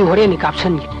 Khangni hore ni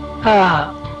kapsan ni.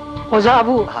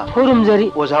 Ozabu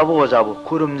khurumjari. Ozabu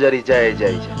khurumjari jai.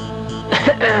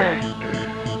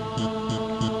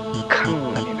 Khang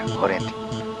호렌디.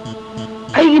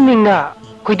 아이기 밍나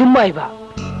거이든 마이바.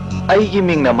 아이기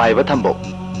밍나 마이바 탐복.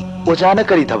 오자나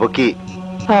거리 타복기.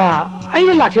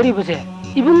 아이를 락셔리 보세.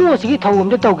 이분 무엇이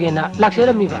더움도 떠오게나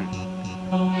락셔랍니다.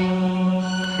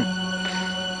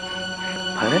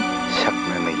 파란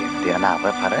샥나나 얘한테 하나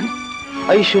봐 파란.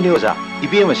 아이슈니 오자.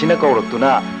 이비에 마시나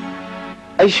거울었구나.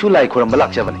 아이슈 라이 코람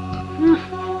발락자바네.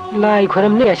 라이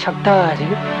코람 내 샥다지.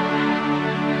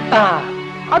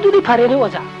 아두디 파레네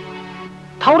오자.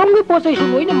 타오람게 포세이슈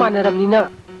모이네 마나람니나.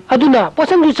 아두나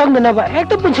포상주 상나나바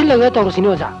액터 분칠라가 떠오르시니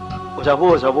오자.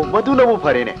 오자보 마두나보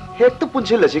파레네. 핵도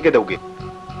분칠라시 게다오게.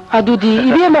 아두디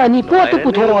이베마니 포트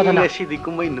부토로가다나. 시디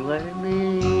꿈이 누가네.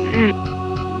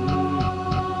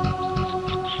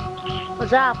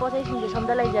 오자 포세이션지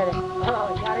섬다 라이자래.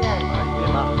 야래.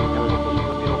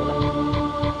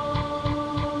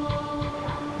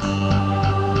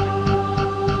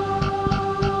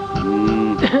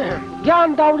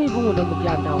 ज्ञान दावरी बुंगो नंग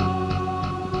ज्ञान दावरी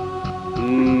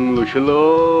लोशलो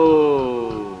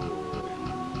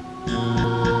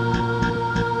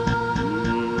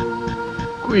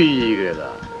कुईगेला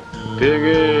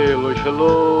तेगे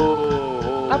लोशलो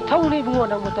तब थाउनी बुंगो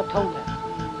नंग तब थाउने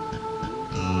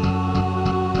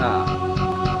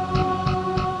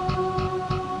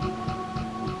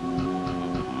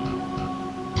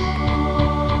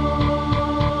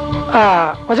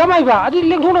오자 마이바 아디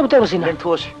랭통나 부터시나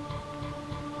랭토시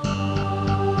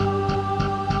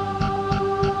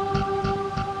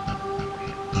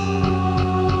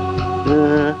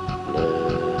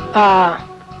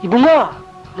이bunga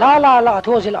la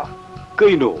thosil아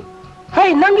그이노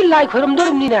헤이 낭기 라이 khoram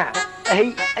dorumnina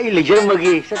ai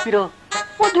lejermagi sapiro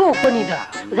포도 뻔이다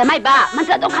오자 마이바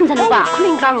만자도 감사는 봐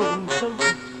클링강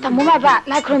tamo maibba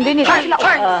lai khoram deni 하이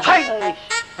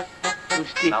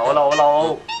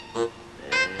나오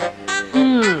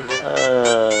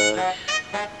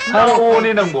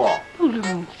하오니 낭보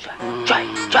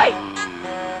짜이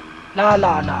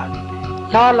라라라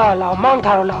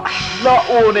망타로라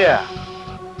나오네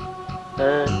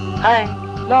하이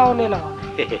라오네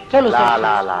चलो ला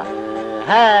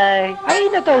हाय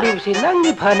आइना तौरीबसे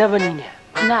नंगी फानबनिने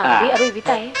na ri aroi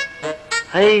bitai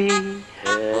हाय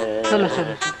चलो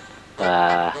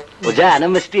ओजा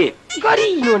नमस्ते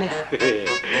गरिनोने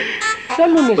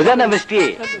चल्नुने ओजा नमस्ते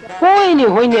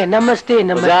होइने नमस्ते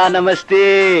ओजा नमस्ते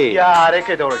यारे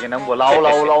कइदौरगे नंबो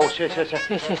लाओ से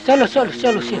चलो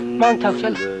से मांगथाव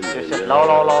चलो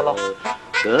लाओ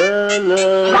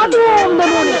कादुम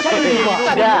नमोने चल्नुवा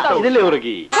या इदले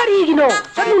होरगी गरिगिनो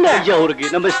चल्नुने जा होरगी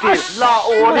नमस्ते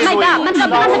लाओ माइबा मन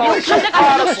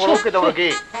कइदौरगे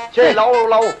से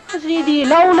लाओ सीधी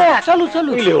लाउने चलो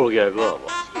इले होरगी गो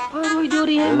परoi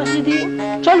दोरी है मसीदी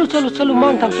चलो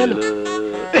मांगथाव चलो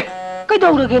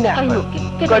कइदौरगे ने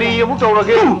करी अमुक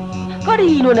दौरगे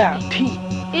गरिनोने थी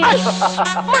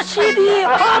मसीदी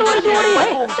परoi दोरी है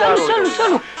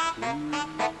चलो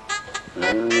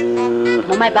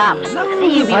마이바 이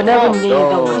반응은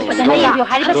니도 오자 이거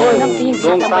하리가 너무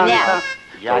동네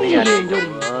야리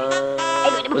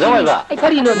오자 마이바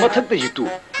거리는 마탁도 있두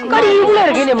거리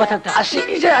올라가네 마탁다 아시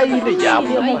이제 아이네 야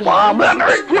마만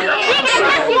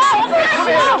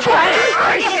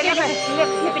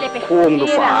홍도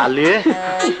빨리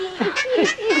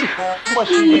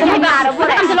मशीदी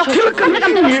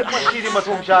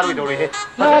मसूम चार भी दौड़ी है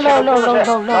ला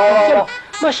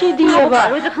मशीदी है बा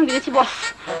aroi khang de chibo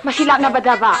masi lakna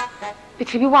badaba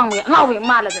pithribi wangwe ngawe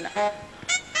maladana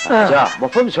자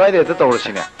मफम स्वाइदे 때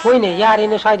दौड़सिने होइने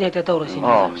यारेने स्वाइदे 때 दौड़सिने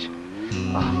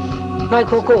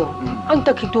माइकोको अंत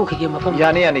खिक्तु खिगे मफम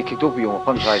यानी खिक्तु पियो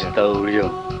मफम स्वाइदे दौड़ियो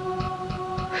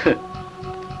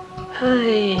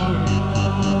हाय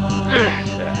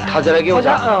थाजरगे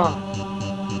ओजा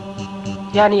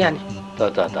यानी ता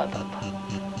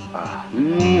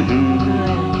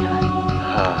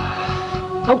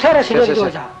녹태라 시내리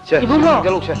오자 이분아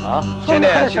jalukse sene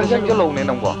sinsen jalukne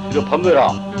nangbo 이거 밤내라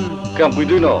그냥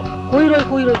부이드노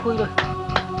고이로이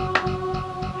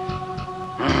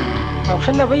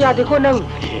없었나 야데 코능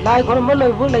라이 코는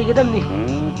몰라요 레이게담니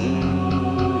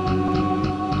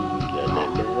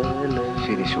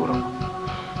시리 쇼로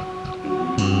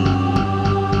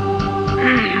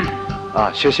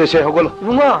셰 하고로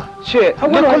이분아 셰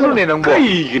하고로네 nangbo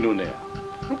이기노네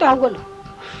일단 하고로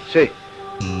셰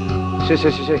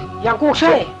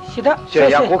양곡세 시다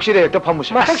셰 양곡시래 또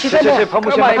파무시 셰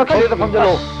파무시 마이크에도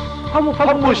팜절로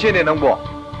파무시네 nangbo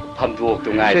밤주옥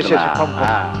동아이구나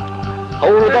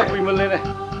하우르다 구이멀레네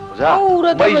자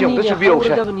마이정도 수비옥세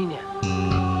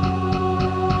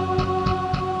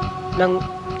난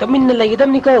담민나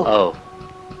레이게담니까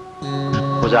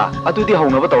오자 아두디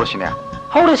하우나바 떠오르시네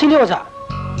하우르시네 오자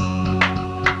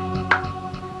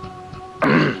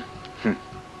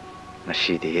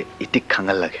ngasi itik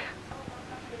khangal lage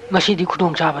ngasi di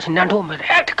khudong chaba sin nan thom me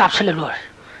ek kapsel lor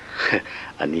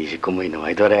ani si kumai no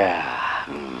ai dore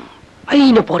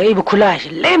ai no pore bu khula si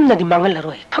lem na di mangal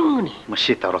roi thangni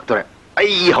masi tarak tore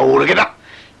ai haurage da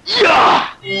ya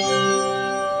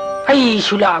ai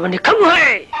sula bani khang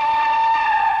hai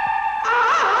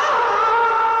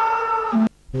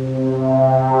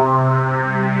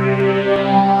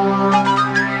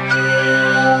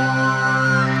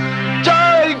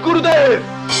jai gurudev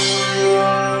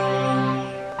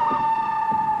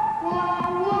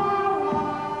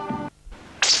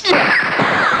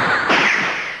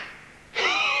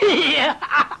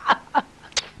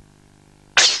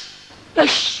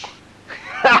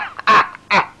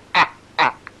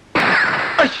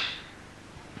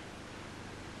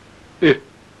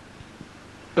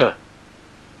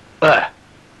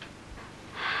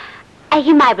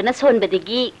Aigi maibana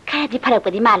sonbadagi khadi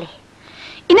pharakpadi male.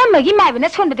 Ina magi maibana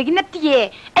sonbadagi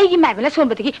natiye. Aigi maibana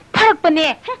sonbadagi pharakpane.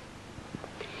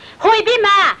 Hoi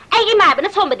bima, aigi maibana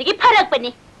sonbadagi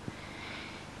pharakpani.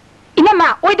 Ina ma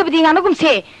oidabadi ngana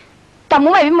gumse. Tamu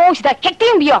maibi mo sida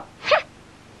hekting biyo.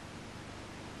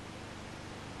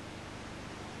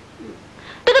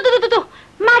 Tu.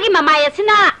 Magi mamaya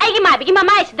sina, aigi maibigi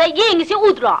mamaya sida yengi si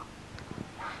udro.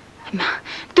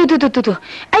 Tu.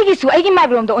 Aigi su aigi mai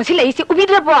brom do onsi lei si ubi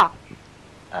drabo.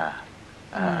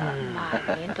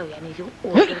 Ento ya ni su.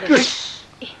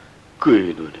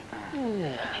 Kuy no ne.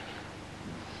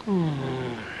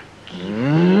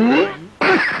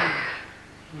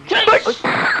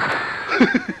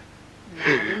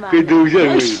 Cái đường ra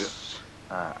người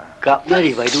cặp nó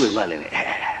đi vài đuổi mà này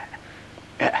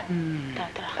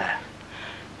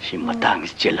xin mà tăng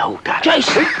chỉ lâu ta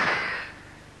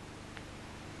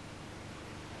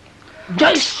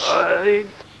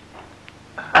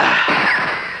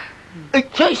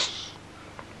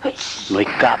nói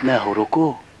cặp nè hồ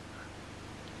cô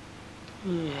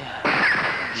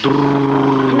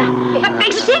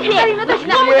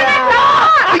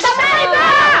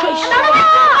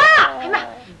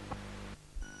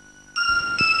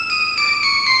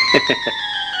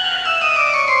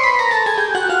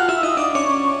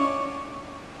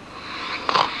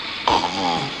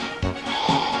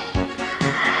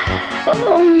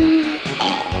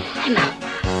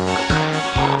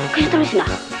Kaya tuloy na.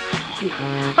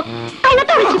 Ay,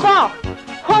 natuloy si po!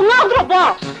 Hongaw dro po!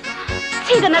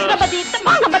 Sida na dapat di,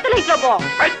 tamang nga matalay dro po!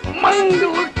 Ay,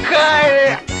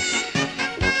 manggukay!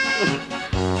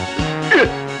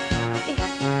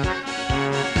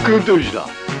 Kaya tuloy na.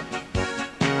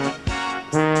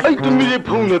 Ay, tumili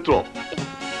pang na to.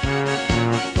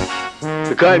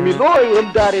 Kaya mi loy ulam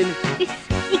darin.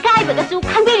 Ikay ba kasu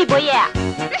kangbiri boye?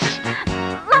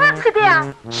 Mga kaya!